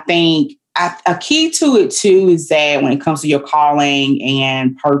 And I think a key to it too is that when it comes to your calling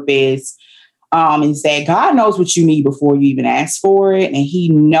and purpose, is that God knows what you need before you even ask for it, and He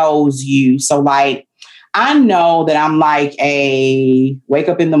knows you. So like, I know that I'm like a wake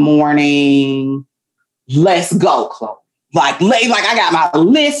up in the morning, let's go, Chloe. Like I got my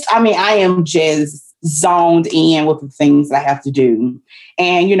list. I mean, I am just zoned in with the things that I have to do.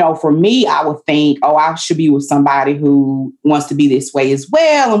 And, you know, for me, I would think, oh, I should be with somebody who wants to be this way as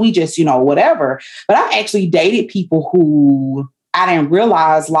well. And we just, you know, whatever. But I've actually dated people who I didn't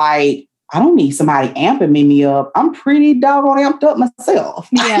realize, like, I don't need somebody amping me up. I'm pretty doggone amped up myself.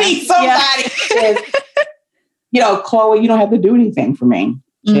 Yeah. I need somebody just, you know, Chloe, you don't have to do anything for me.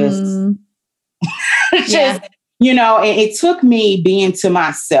 Just, you know, and it took me being to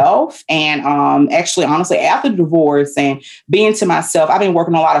myself and actually, honestly, after the divorce and being to myself, I've been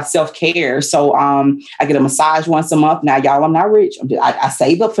working on a lot of self-care. So I get a massage once a month. Now, y'all, I'm not rich. I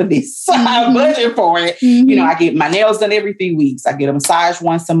save up for this. I budget for it. You know, I get my nails done every 3 weeks. I get a massage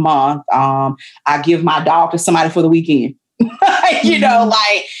once a month. I give my dog to somebody for the weekend. You know,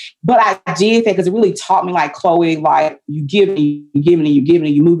 like, but I did that because it really taught me, like, Chloe, like, you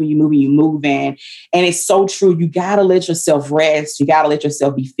moving. And it's so true. You got to let yourself rest. You got to let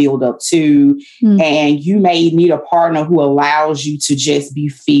yourself be filled up too. And you may need a partner who allows you to just be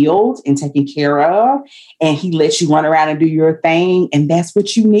filled and taken care of. And he lets you run around and do your thing. And that's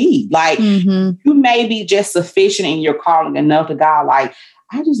what you need. Like, you may be just sufficient in your calling enough to God, like,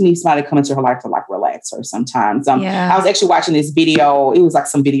 I just need somebody to come into her life to like relax her sometimes. I was actually watching this video. It was like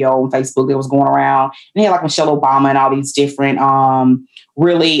some video on Facebook that was going around. And they had like Michelle Obama and all these different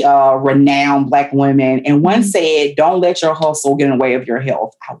really renowned Black women. And one said, don't let your hustle get in the way of your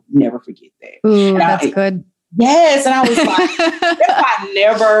health. I'll never forget that. Ooh, that's good. Yes. And I was like, I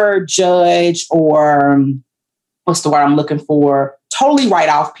never judge or what's the word I'm looking for? Totally write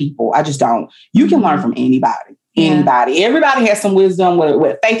off people. I just don't. You can learn from anybody. Anybody. Everybody has some wisdom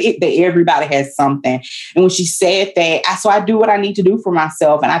with faith. That everybody has something. And when she said that, I do what I need to do for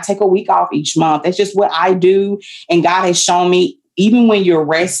myself. And I take a week off each month. That's just what I do. And God has shown me, even when you're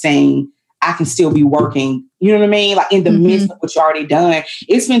resting, I can still be working. You know what I mean? Like in the midst of what you already done.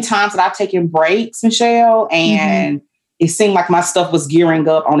 It's been times that I've taken breaks, Michelle, and it seemed like my stuff was gearing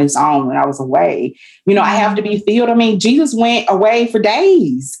up on its own when I was away. You know, I have to be filled. I mean, Jesus went away for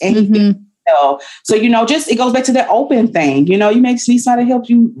days and he so, you know, just it goes back to that open thing. You know, you may just need somebody to help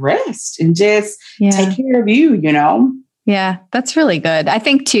you rest and just take care of you, you know? Yeah, that's really good. I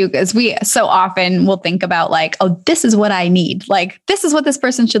think too, because we so often will think about like, oh, this is what I need. Like, this is what this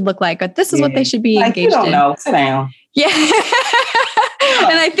person should look like, or this is what they should be engaged in. You don't know. Sit down. Yeah.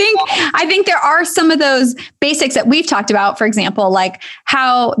 And I think there are some of those basics that we've talked about, for example, like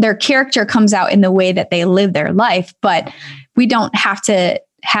how their character comes out in the way that they live their life, but we don't have to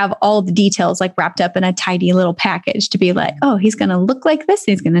have all the details like wrapped up in a tidy little package to be like, oh, he's going to look like this,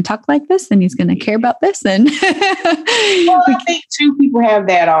 he's going to talk like this, and he's going to care about this. And well, I think too, people have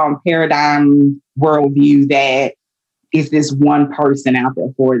that paradigm worldview that is this one person out there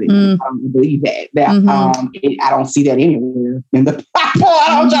for them. I don't believe that. I don't see that anywhere in the Bible.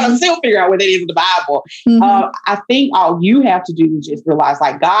 I'm trying to still figure out what that is in the Bible. I think all you have to do is just realize,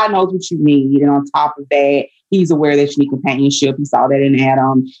 like, God knows what you need, and on top of that, He's aware that you need companionship. He saw that in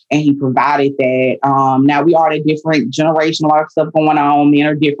Adam, and He provided that. Now, we are in a different generation, a lot of stuff going on. Men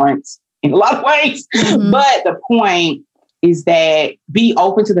are different in a lot of ways. But the point is that be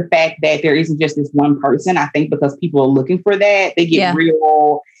open to the fact that there isn't just this one person. I think because people are looking for that, they get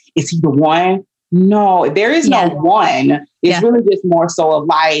real, is he the one? No, there is no one. It's really just more so of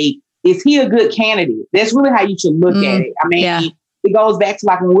like, is he a good candidate? That's really how you should look at it. I mean, it goes back to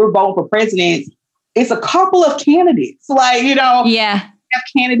like when we're voting for presidents, it's a couple of candidates. Like, you know, have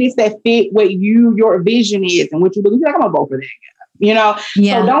candidates that fit what your vision is and what you believe. Like, I'm gonna vote for that guy. You know,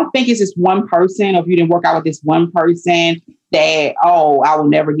 so don't think it's just one person. Or if you didn't work out with this one person, that, oh, I will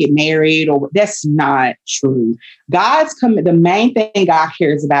never get married, or that's not true. The main thing God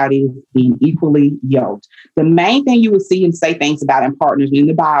cares about is being equally yoked. The main thing you would see him say things about in partners in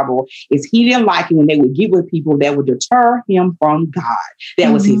the Bible is he didn't like it when they would get with people that would deter him from God.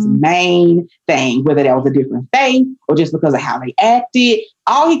 That was his main thing, whether that was a different faith or just because of how they acted.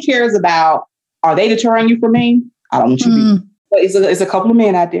 All he cares about, are they deterring you from me? I don't want you to be. But it's a couple of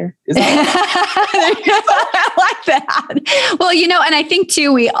men out there. I like that. Well, and I think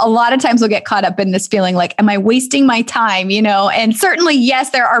too, a lot of times we'll get caught up in this feeling like, am I wasting my time? And certainly,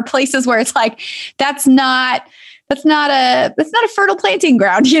 yes, there are places where it's like, that's not a fertile planting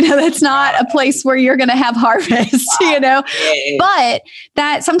ground. That's not a place where you're going to have harvest, but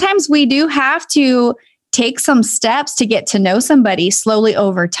that sometimes we do have to take some steps to get to know somebody slowly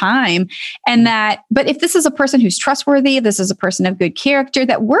over time. But if this is a person who's trustworthy, this is a person of good character,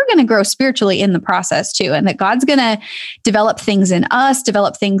 that we're going to grow spiritually in the process too. And that God's going to develop things in us,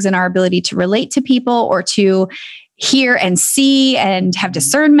 develop things in our ability to relate to people or to hear and see and have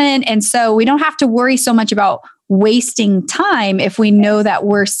discernment. And so we don't have to worry so much about wasting time if we know that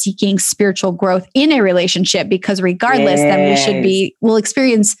we're seeking spiritual growth in a relationship, because regardless, then we'll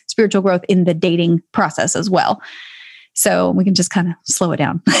experience spiritual growth in the dating process as well. So we can just kind of slow it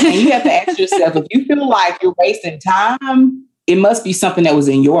down. And you have to ask yourself, if you feel like you're wasting time, it must be something that was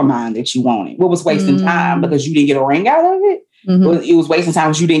in your mind that you wanted. What was wasting time? Because you didn't get a ring out of it? It was wasting time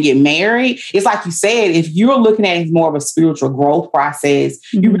because you didn't get married. It's like you said, if you're looking at it as more of a spiritual growth process,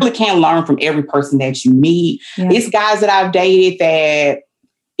 you really can't learn from every person that you meet. Yeah. It's guys that I've dated that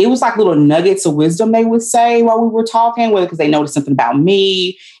it was like little nuggets of wisdom they would say while we were talking, whether because they noticed something about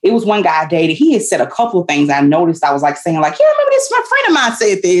me. It was one guy I dated. He had said a couple of things I noticed. I was like saying like, remember this? My friend of mine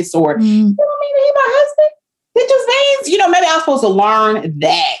said this, or you remember my husband? It just means, maybe I'm supposed to learn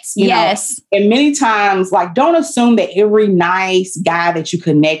that. Yes. And many times, like, don't assume that every nice guy that you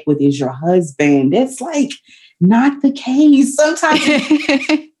connect with is your husband. It's like not the case. Sometimes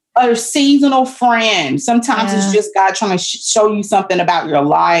it's a seasonal friend. Sometimes it's just God trying to show you something about your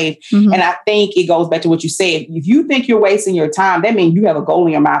life. And I think it goes back to what you said. If you think you're wasting your time, that means you have a goal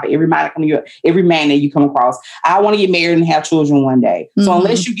in your mind for every man that you come across. I want to get married and have children one day. So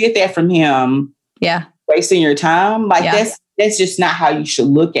unless you get that from him, wasting your time, like that's just not how you should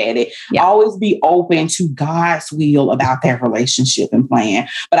look at it. Always be open to God's will about that relationship and plan.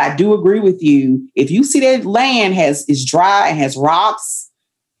 But I do agree with you. If you see that land is dry and has rocks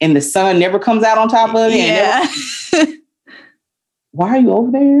and the sun never comes out on top of it, why are you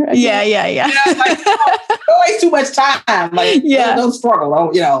over there again? Yeah. Like, don't waste too much time. Like, don't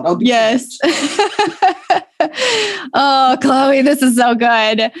struggle. Don't do Oh, Chloe, this is so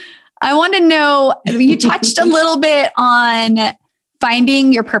good. I want to know, you touched a little bit on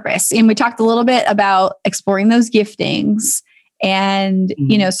finding your purpose, and we talked a little bit about exploring those giftings. And,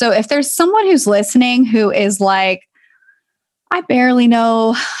 so if there's someone who's listening who is like, I barely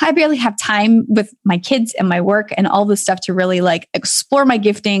have time with my kids and my work and all this stuff to really like explore my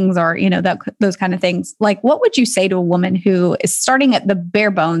giftings or, those kind of things. Like, what would you say to a woman who is starting at the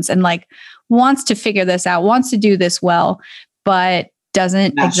bare bones and like wants to figure this out, wants to do this well, but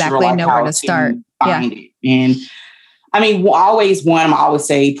doesn't exactly know where to start? Find it. And I mean, I always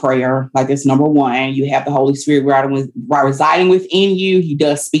say prayer. Like, it's number one. You have the Holy Spirit residing within you. He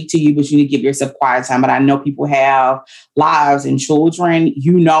does speak to you, but you need to give yourself quiet time. But I know people have lives and children.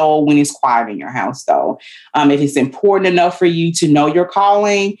 When it's quiet in your house, though. If it's important enough for you to know your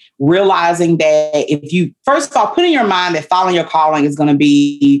calling, realizing that if you, first of all, put in your mind that following your calling is going to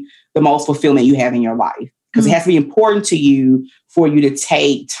be the most fulfillment you have in your life. Because it has to be important to you for you to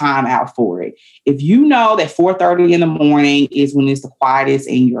take time out for it. If you know that 4:30 in the morning is when it's the quietest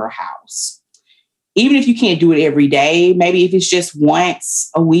in your house, even if you can't do it every day, maybe if it's just once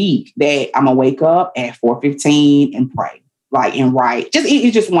a week that I'm going to wake up at 4:15 and pray. And write.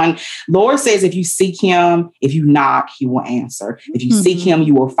 It's just one. Lord says, if you seek him, if you knock, he will answer. If you seek him,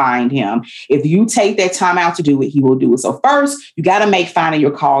 you will find him. If you take that time out to do it, he will do it. So first, you got to make finding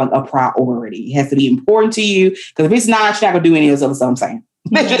your calling a priority. It has to be important to you, because if it's not, you're not going to do any of those other stuff I'm saying.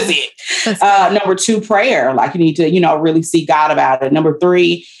 That's just it. Number two, prayer. Like, you need to, really see God about it. Number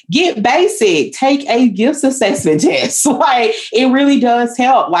three, get basic. Take a gifts assessment test. Like, it really does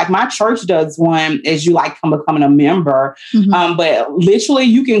help. Like, my church does one as you becoming a member. But literally,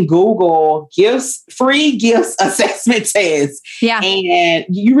 you can Google free gifts assessment test. Yeah. And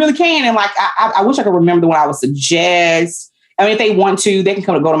you really can. And I wish I could remember the one I would suggest. I mean, if they want to, they can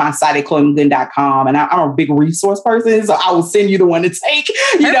come to go to my site at chloemcgooden.com. And I'm a big resource person, so I will send you the one to take,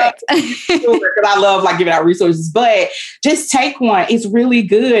 because I love like giving out resources. But just take one. It's really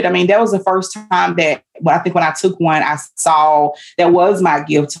good. I mean, that was the first time that I think when I took one, I saw that was my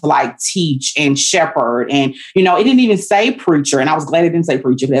gift to like teach and shepherd. And, it didn't even say preacher. And I was glad it didn't say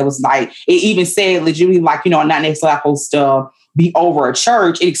preacher. But it was like, it even said legitimately like, not necessarily supposed to be over a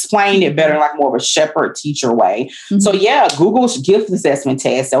church. It explained it better, like more of a shepherd teacher way. Mm-hmm. So yeah, Google's gift assessment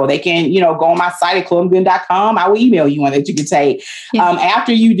test. So they can, go on my site at chloemcgooden.com. I will email you one that you can take. Yeah.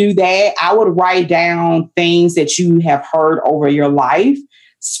 After you do that, I would write down things that you have heard over your life,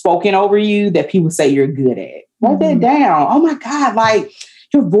 spoken over you, that people say you're good at. Write that down. Oh my God, like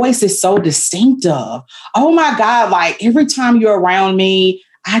your voice is so distinctive. Oh my God, like every time you're around me,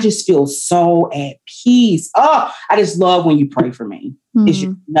 I just feel so at peace. Oh, I just love when you pray for me. Mm-hmm. It's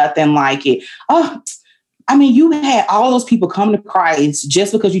just nothing like it. Oh, I mean, you had all those people come to Christ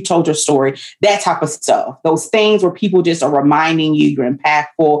just because you told your story, that type of stuff. Those things where people just are reminding you you're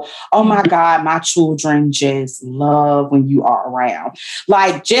impactful. Oh my God, my children just love when you are around.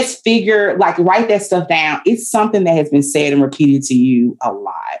 Like, just write that stuff down. It's something that has been said and repeated to you a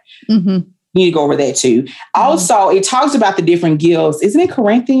lot. Mm-hmm. You need to go over that too. Mm-hmm. Also, it talks about the different gifts. Isn't it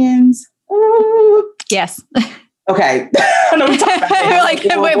Corinthians? Yes. Okay. I know we talked about that. Like,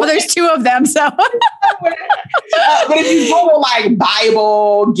 wait, well, there's two of them. So, but if you go like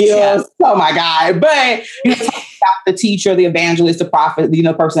Bible gifts, oh my God. But talk about the teacher, the evangelist, the prophet,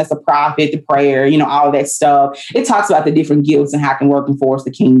 the person that's a prophet, the prayer, all of that stuff. It talks about the different gifts and how it can work and force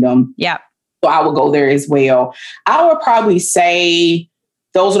the kingdom. Yeah. So I would go there as well. I would probably say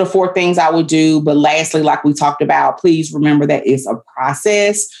those are the 4 things I would do. But lastly, like we talked about, please remember that it's a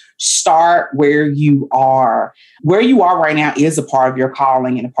process. Start where you are. Where you are right now is a part of your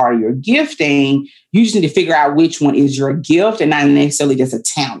calling and a part of your gifting. You just need to figure out which one is your gift and not necessarily just a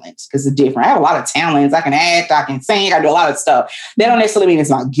talent, because it's different. I have a lot of talents. I can act, I can sing, I do a lot of stuff. That don't necessarily mean it's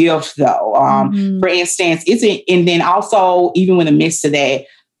my gift, though. For instance, and then also, even in the midst of that,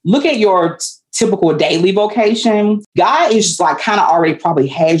 look at your typical daily vocation. God is just like kind of already probably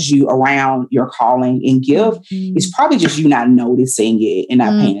has you around your calling and gift. It's probably just you not noticing it and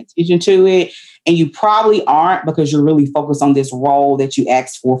not paying attention to it. And you probably aren't, because you're really focused on this role that you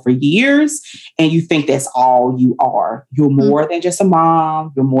asked for years. And you think that's all you are. You're more than just a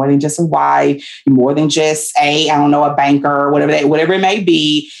mom. You're more than just a wife. You're more than just a banker, whatever it may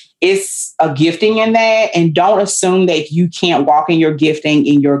be. It's a gifting in that. And don't assume that you can't walk in your gifting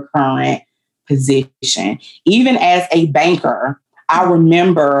in your current position. Even as a banker, I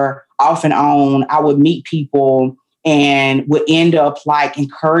remember off and on, I would meet people and would end up like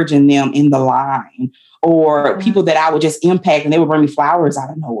encouraging them in the line, or people that I would just impact and they would bring me flowers out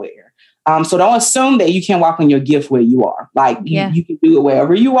of nowhere. So don't assume that you can't walk in your gift where you are. Like you can do it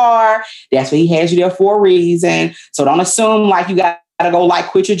wherever you are. That's what he has you there for a reason. So don't assume like you got to go like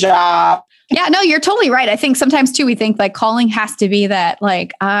quit your job. Yeah, no, you're totally right. I think sometimes too, we think like calling has to be that,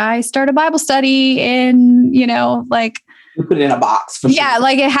 like, I start a Bible study and, like, you put it in a box. For sure.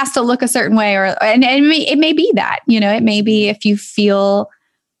 Like it has to look a certain way, and it may be that, it may be if you feel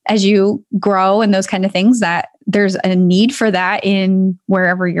as you grow and those kind of things that there's a need for that in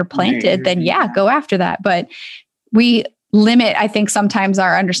wherever you're planted, then go after that. But we limit, I think, sometimes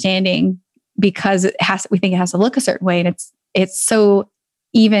our understanding because we think it has to look a certain way. And it's so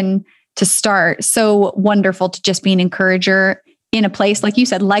even to start, so wonderful to just be an encourager in a place, like you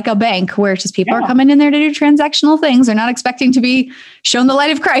said, like a bank, where it's just people are coming in there to do transactional things. They're not expecting to be shown the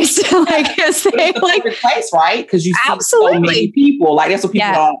light of Christ. Like, it's the perfect place, right? Because you see so many people. Like, that's what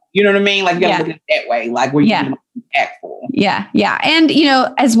people don't, you know what I mean? Like, you gotta look at it that way, like where you can be impactful. Yeah. Yeah. And,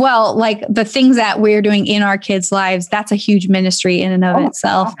 as well, like the things that we're doing in our kids' lives, that's a huge ministry in and of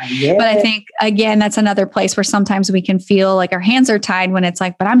itself. But I think, again, that's another place where sometimes we can feel like our hands are tied when it's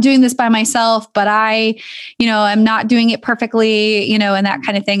like, but I'm doing this by myself, but I'm not doing it perfectly, and that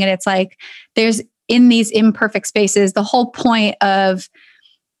kind of thing. And it's like, there's in these imperfect spaces, the whole point of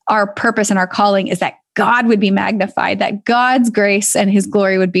our purpose and our calling is that God would be magnified, that God's grace and his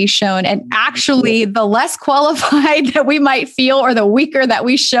glory would be shown. And actually, the less qualified that we might feel or the weaker that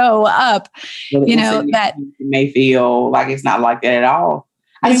we show up, that you may feel like it's not like that at all.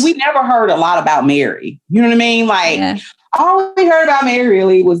 I mean, we never heard a lot about Mary. You know what I mean? Like, all we heard about Mary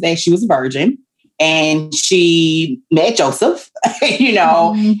really was that she was a virgin and she met Joseph,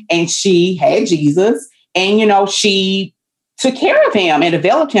 and she had Jesus, and, she took care of him and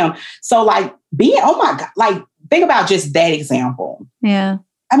developed him. So like oh my God, like think about just that example. Yeah.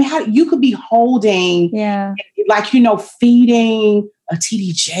 I mean, how you could be holding, feeding a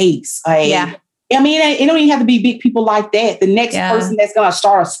TD Jakes, I mean, it don't even have to be big people like that. The next person that's going to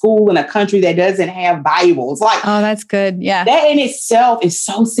start a school in a country that doesn't have Bibles. Like, oh, that's good. Yeah. That in itself is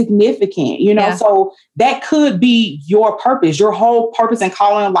so significant, so that could be your purpose. Your whole purpose and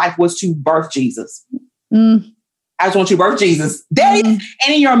calling in life was to birth Jesus. I just want you to birth Jesus. That is,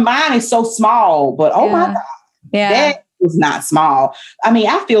 and in your mind is so small, but oh my God, that is not small. I mean,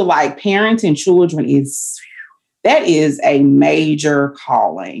 I feel like parenting children that is a major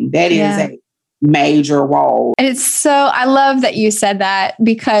calling. That is a major role. And I love that you said that,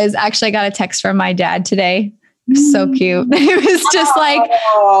 because actually I got a text from my dad today. So cute. It was just like,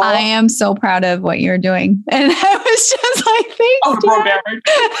 I am so proud of what you're doing. And I was just like, thanks, Dad.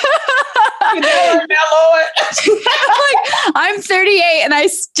 I'm 38 and I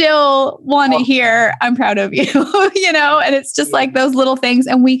still want to hear, I'm proud of you, and it's just like those little things.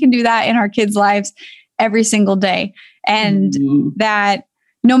 And we can do that in our kids' lives every single day. And that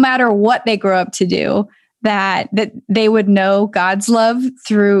no matter what they grow up to do, that they would know God's love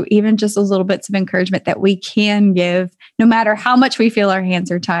through even just those little bits of encouragement that we can give, no matter how much we feel our hands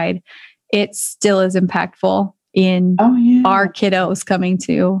are tied. It still is impactful in our kiddos coming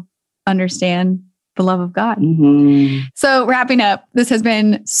to understand the love of God. So wrapping up, this has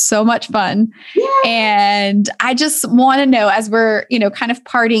been so much fun. And I just want to know, as we're, kind of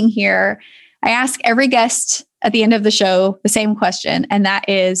parting here, I ask every guest at the end of the show the same question. And that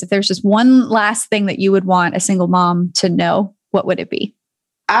is, if there's just one last thing that you would want a single mom to know, what would it be?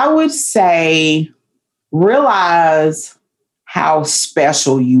 I would say, realize how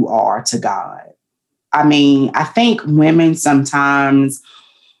special you are to God. I mean, I think women sometimes,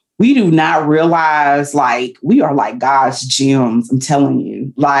 we do not realize, like, we are like God's gems. I'm telling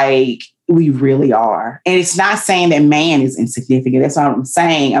you, like, we really are. And it's not saying that man is insignificant. That's what I'm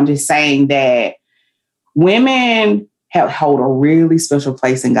saying. I'm just saying that women hold a really special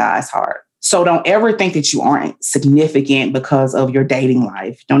place in God's heart. So don't ever think that you aren't significant because of your dating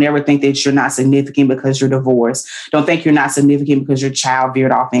life. Don't ever think that you're not significant because you're divorced. Don't think you're not significant because your child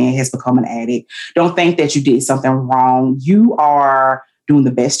veered off and has become an addict. Don't think that you did something wrong. You are doing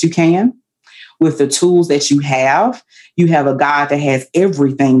the best you can with the tools that you have. You have a God that has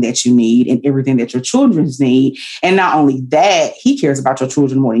everything that you need and everything that your children need. And not only that, he cares about your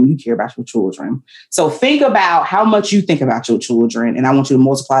children more than you care about your children. So think about how much you think about your children. And I want you to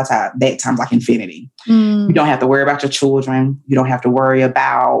multiply that times like infinity. You don't have to worry about your children. You don't have to worry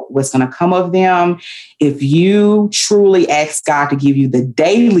about what's going to come of them. If you truly ask God to give you the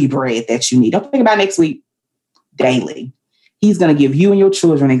daily bread that you need, don't think about next week, daily. He's going to give you and your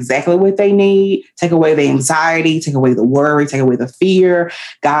children exactly what they need. Take away the anxiety, take away the worry, take away the fear.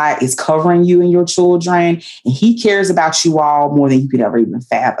 God is covering you and your children, and he cares about you all more than you could ever even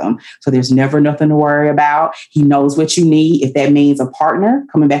fathom. So there's never nothing to worry about. He knows what you need. If that means a partner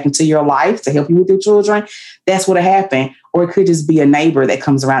coming back into your life to help you with your children, that's what'll happen. Or it could just be a neighbor that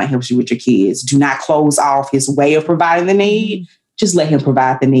comes around and helps you with your kids. Do not close off his way of providing the need. Just let him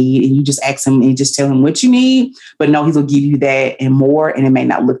provide the need, and you just ask him and just tell him what you need. But no, he's going to give you that and more, and it may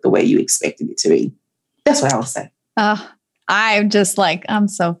not look the way you expected it to be. That's what I would say. I'm just like, I'm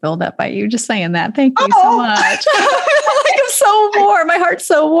so filled up by you just saying that. Thank you so much. I'm so warm. My heart's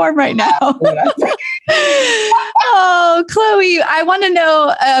so warm right now. Oh, Chloe, I want to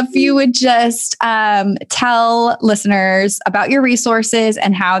know if you would just tell listeners about your resources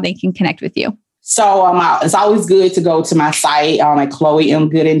and how they can connect with you. So it's always good to go to my site at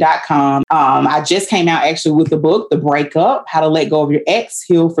chloemgooden.com. I just came out actually with the book, The Breakup, How to Let Go of Your Ex,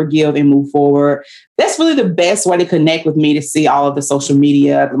 Heal, Forgive, and Move Forward. That's really the best way to connect with me, to see all of the social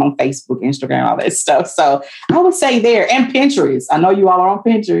media. I'm on Facebook, Instagram, all that stuff. So I would say there, and Pinterest. I know you all are on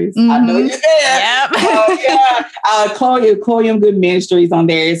Pinterest. I know you're there. Yep. Chloe M. Good Ministries on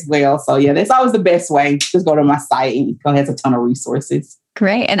there as well. So yeah, that's always the best way. Just go to my site, and it has a ton of resources.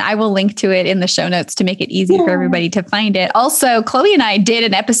 Great. And I will link to it in the show notes to make it easy for everybody to find it. Also, Chloe and I did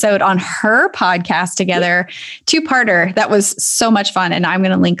an episode on her podcast together, two-parter. That was so much fun. And I'm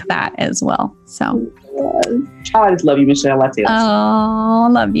going to link that as well. So I just love you, Michelle. I tell you. Oh, I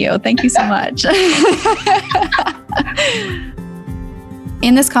love you. Thank you so much.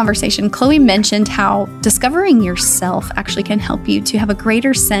 In this conversation, Chloe mentioned how discovering yourself actually can help you to have a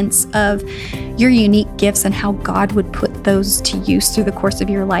greater sense of your unique gifts and how God would put those to use through the course of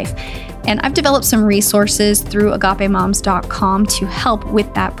your life. And I've developed some resources through agapemoms.com to help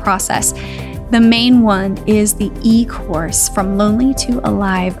with that process. The main one is the e-course, From Lonely to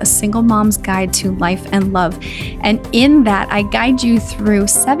Alive, a single mom's guide to life and love. And in that, I guide you through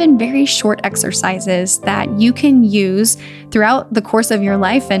 7 very short exercises that you can use throughout the course of your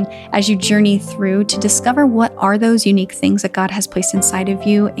life and as you journey through to discover what are those unique things that God has placed inside of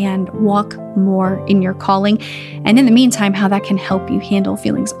you and walk more in your calling. And in the meantime, how that can help you handle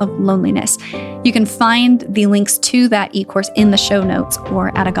feelings of loneliness. You can find the links to that e-course in the show notes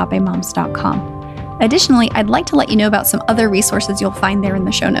or at agapemoms.com. Additionally, I'd like to let you know about some other resources you'll find there in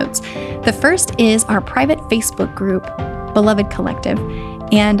the show notes. The first is our private Facebook group, Beloved Collective.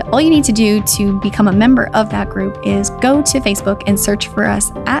 And all you need to do to become a member of that group is go to Facebook and search for us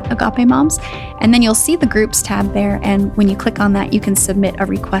at Agape Moms, and then you'll see the groups tab there. And when you click on that, you can submit a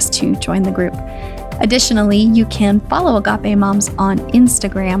request to join the group. Additionally, you can follow Agape Moms on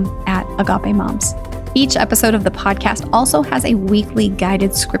Instagram at Agape Moms. Each episode of the podcast also has a weekly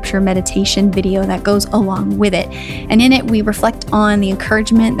guided scripture meditation video that goes along with it. And in it, we reflect on the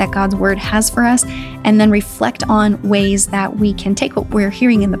encouragement that God's word has for us, and then reflect on ways that we can take what we're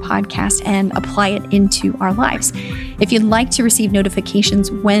hearing in the podcast and apply it into our lives. If you'd like to receive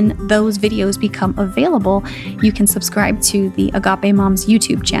notifications when those videos become available, you can subscribe to the Agape Moms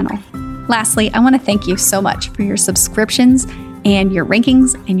YouTube channel. Lastly, I want to thank you so much for your subscriptions and your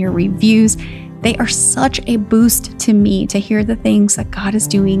rankings and your reviews. They are such a boost to me to hear the things that God is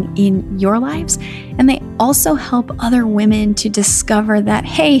doing in your lives. And they also help other women to discover that,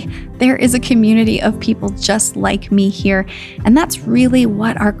 hey, there is a community of people just like me here. And that's really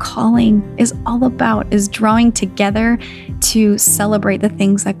what our calling is all about, is drawing together to celebrate the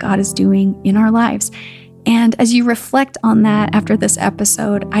things that God is doing in our lives. And as you reflect on that after this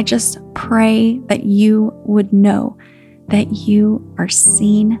episode, I just pray that you would know that you are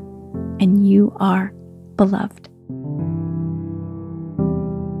seen and you are beloved.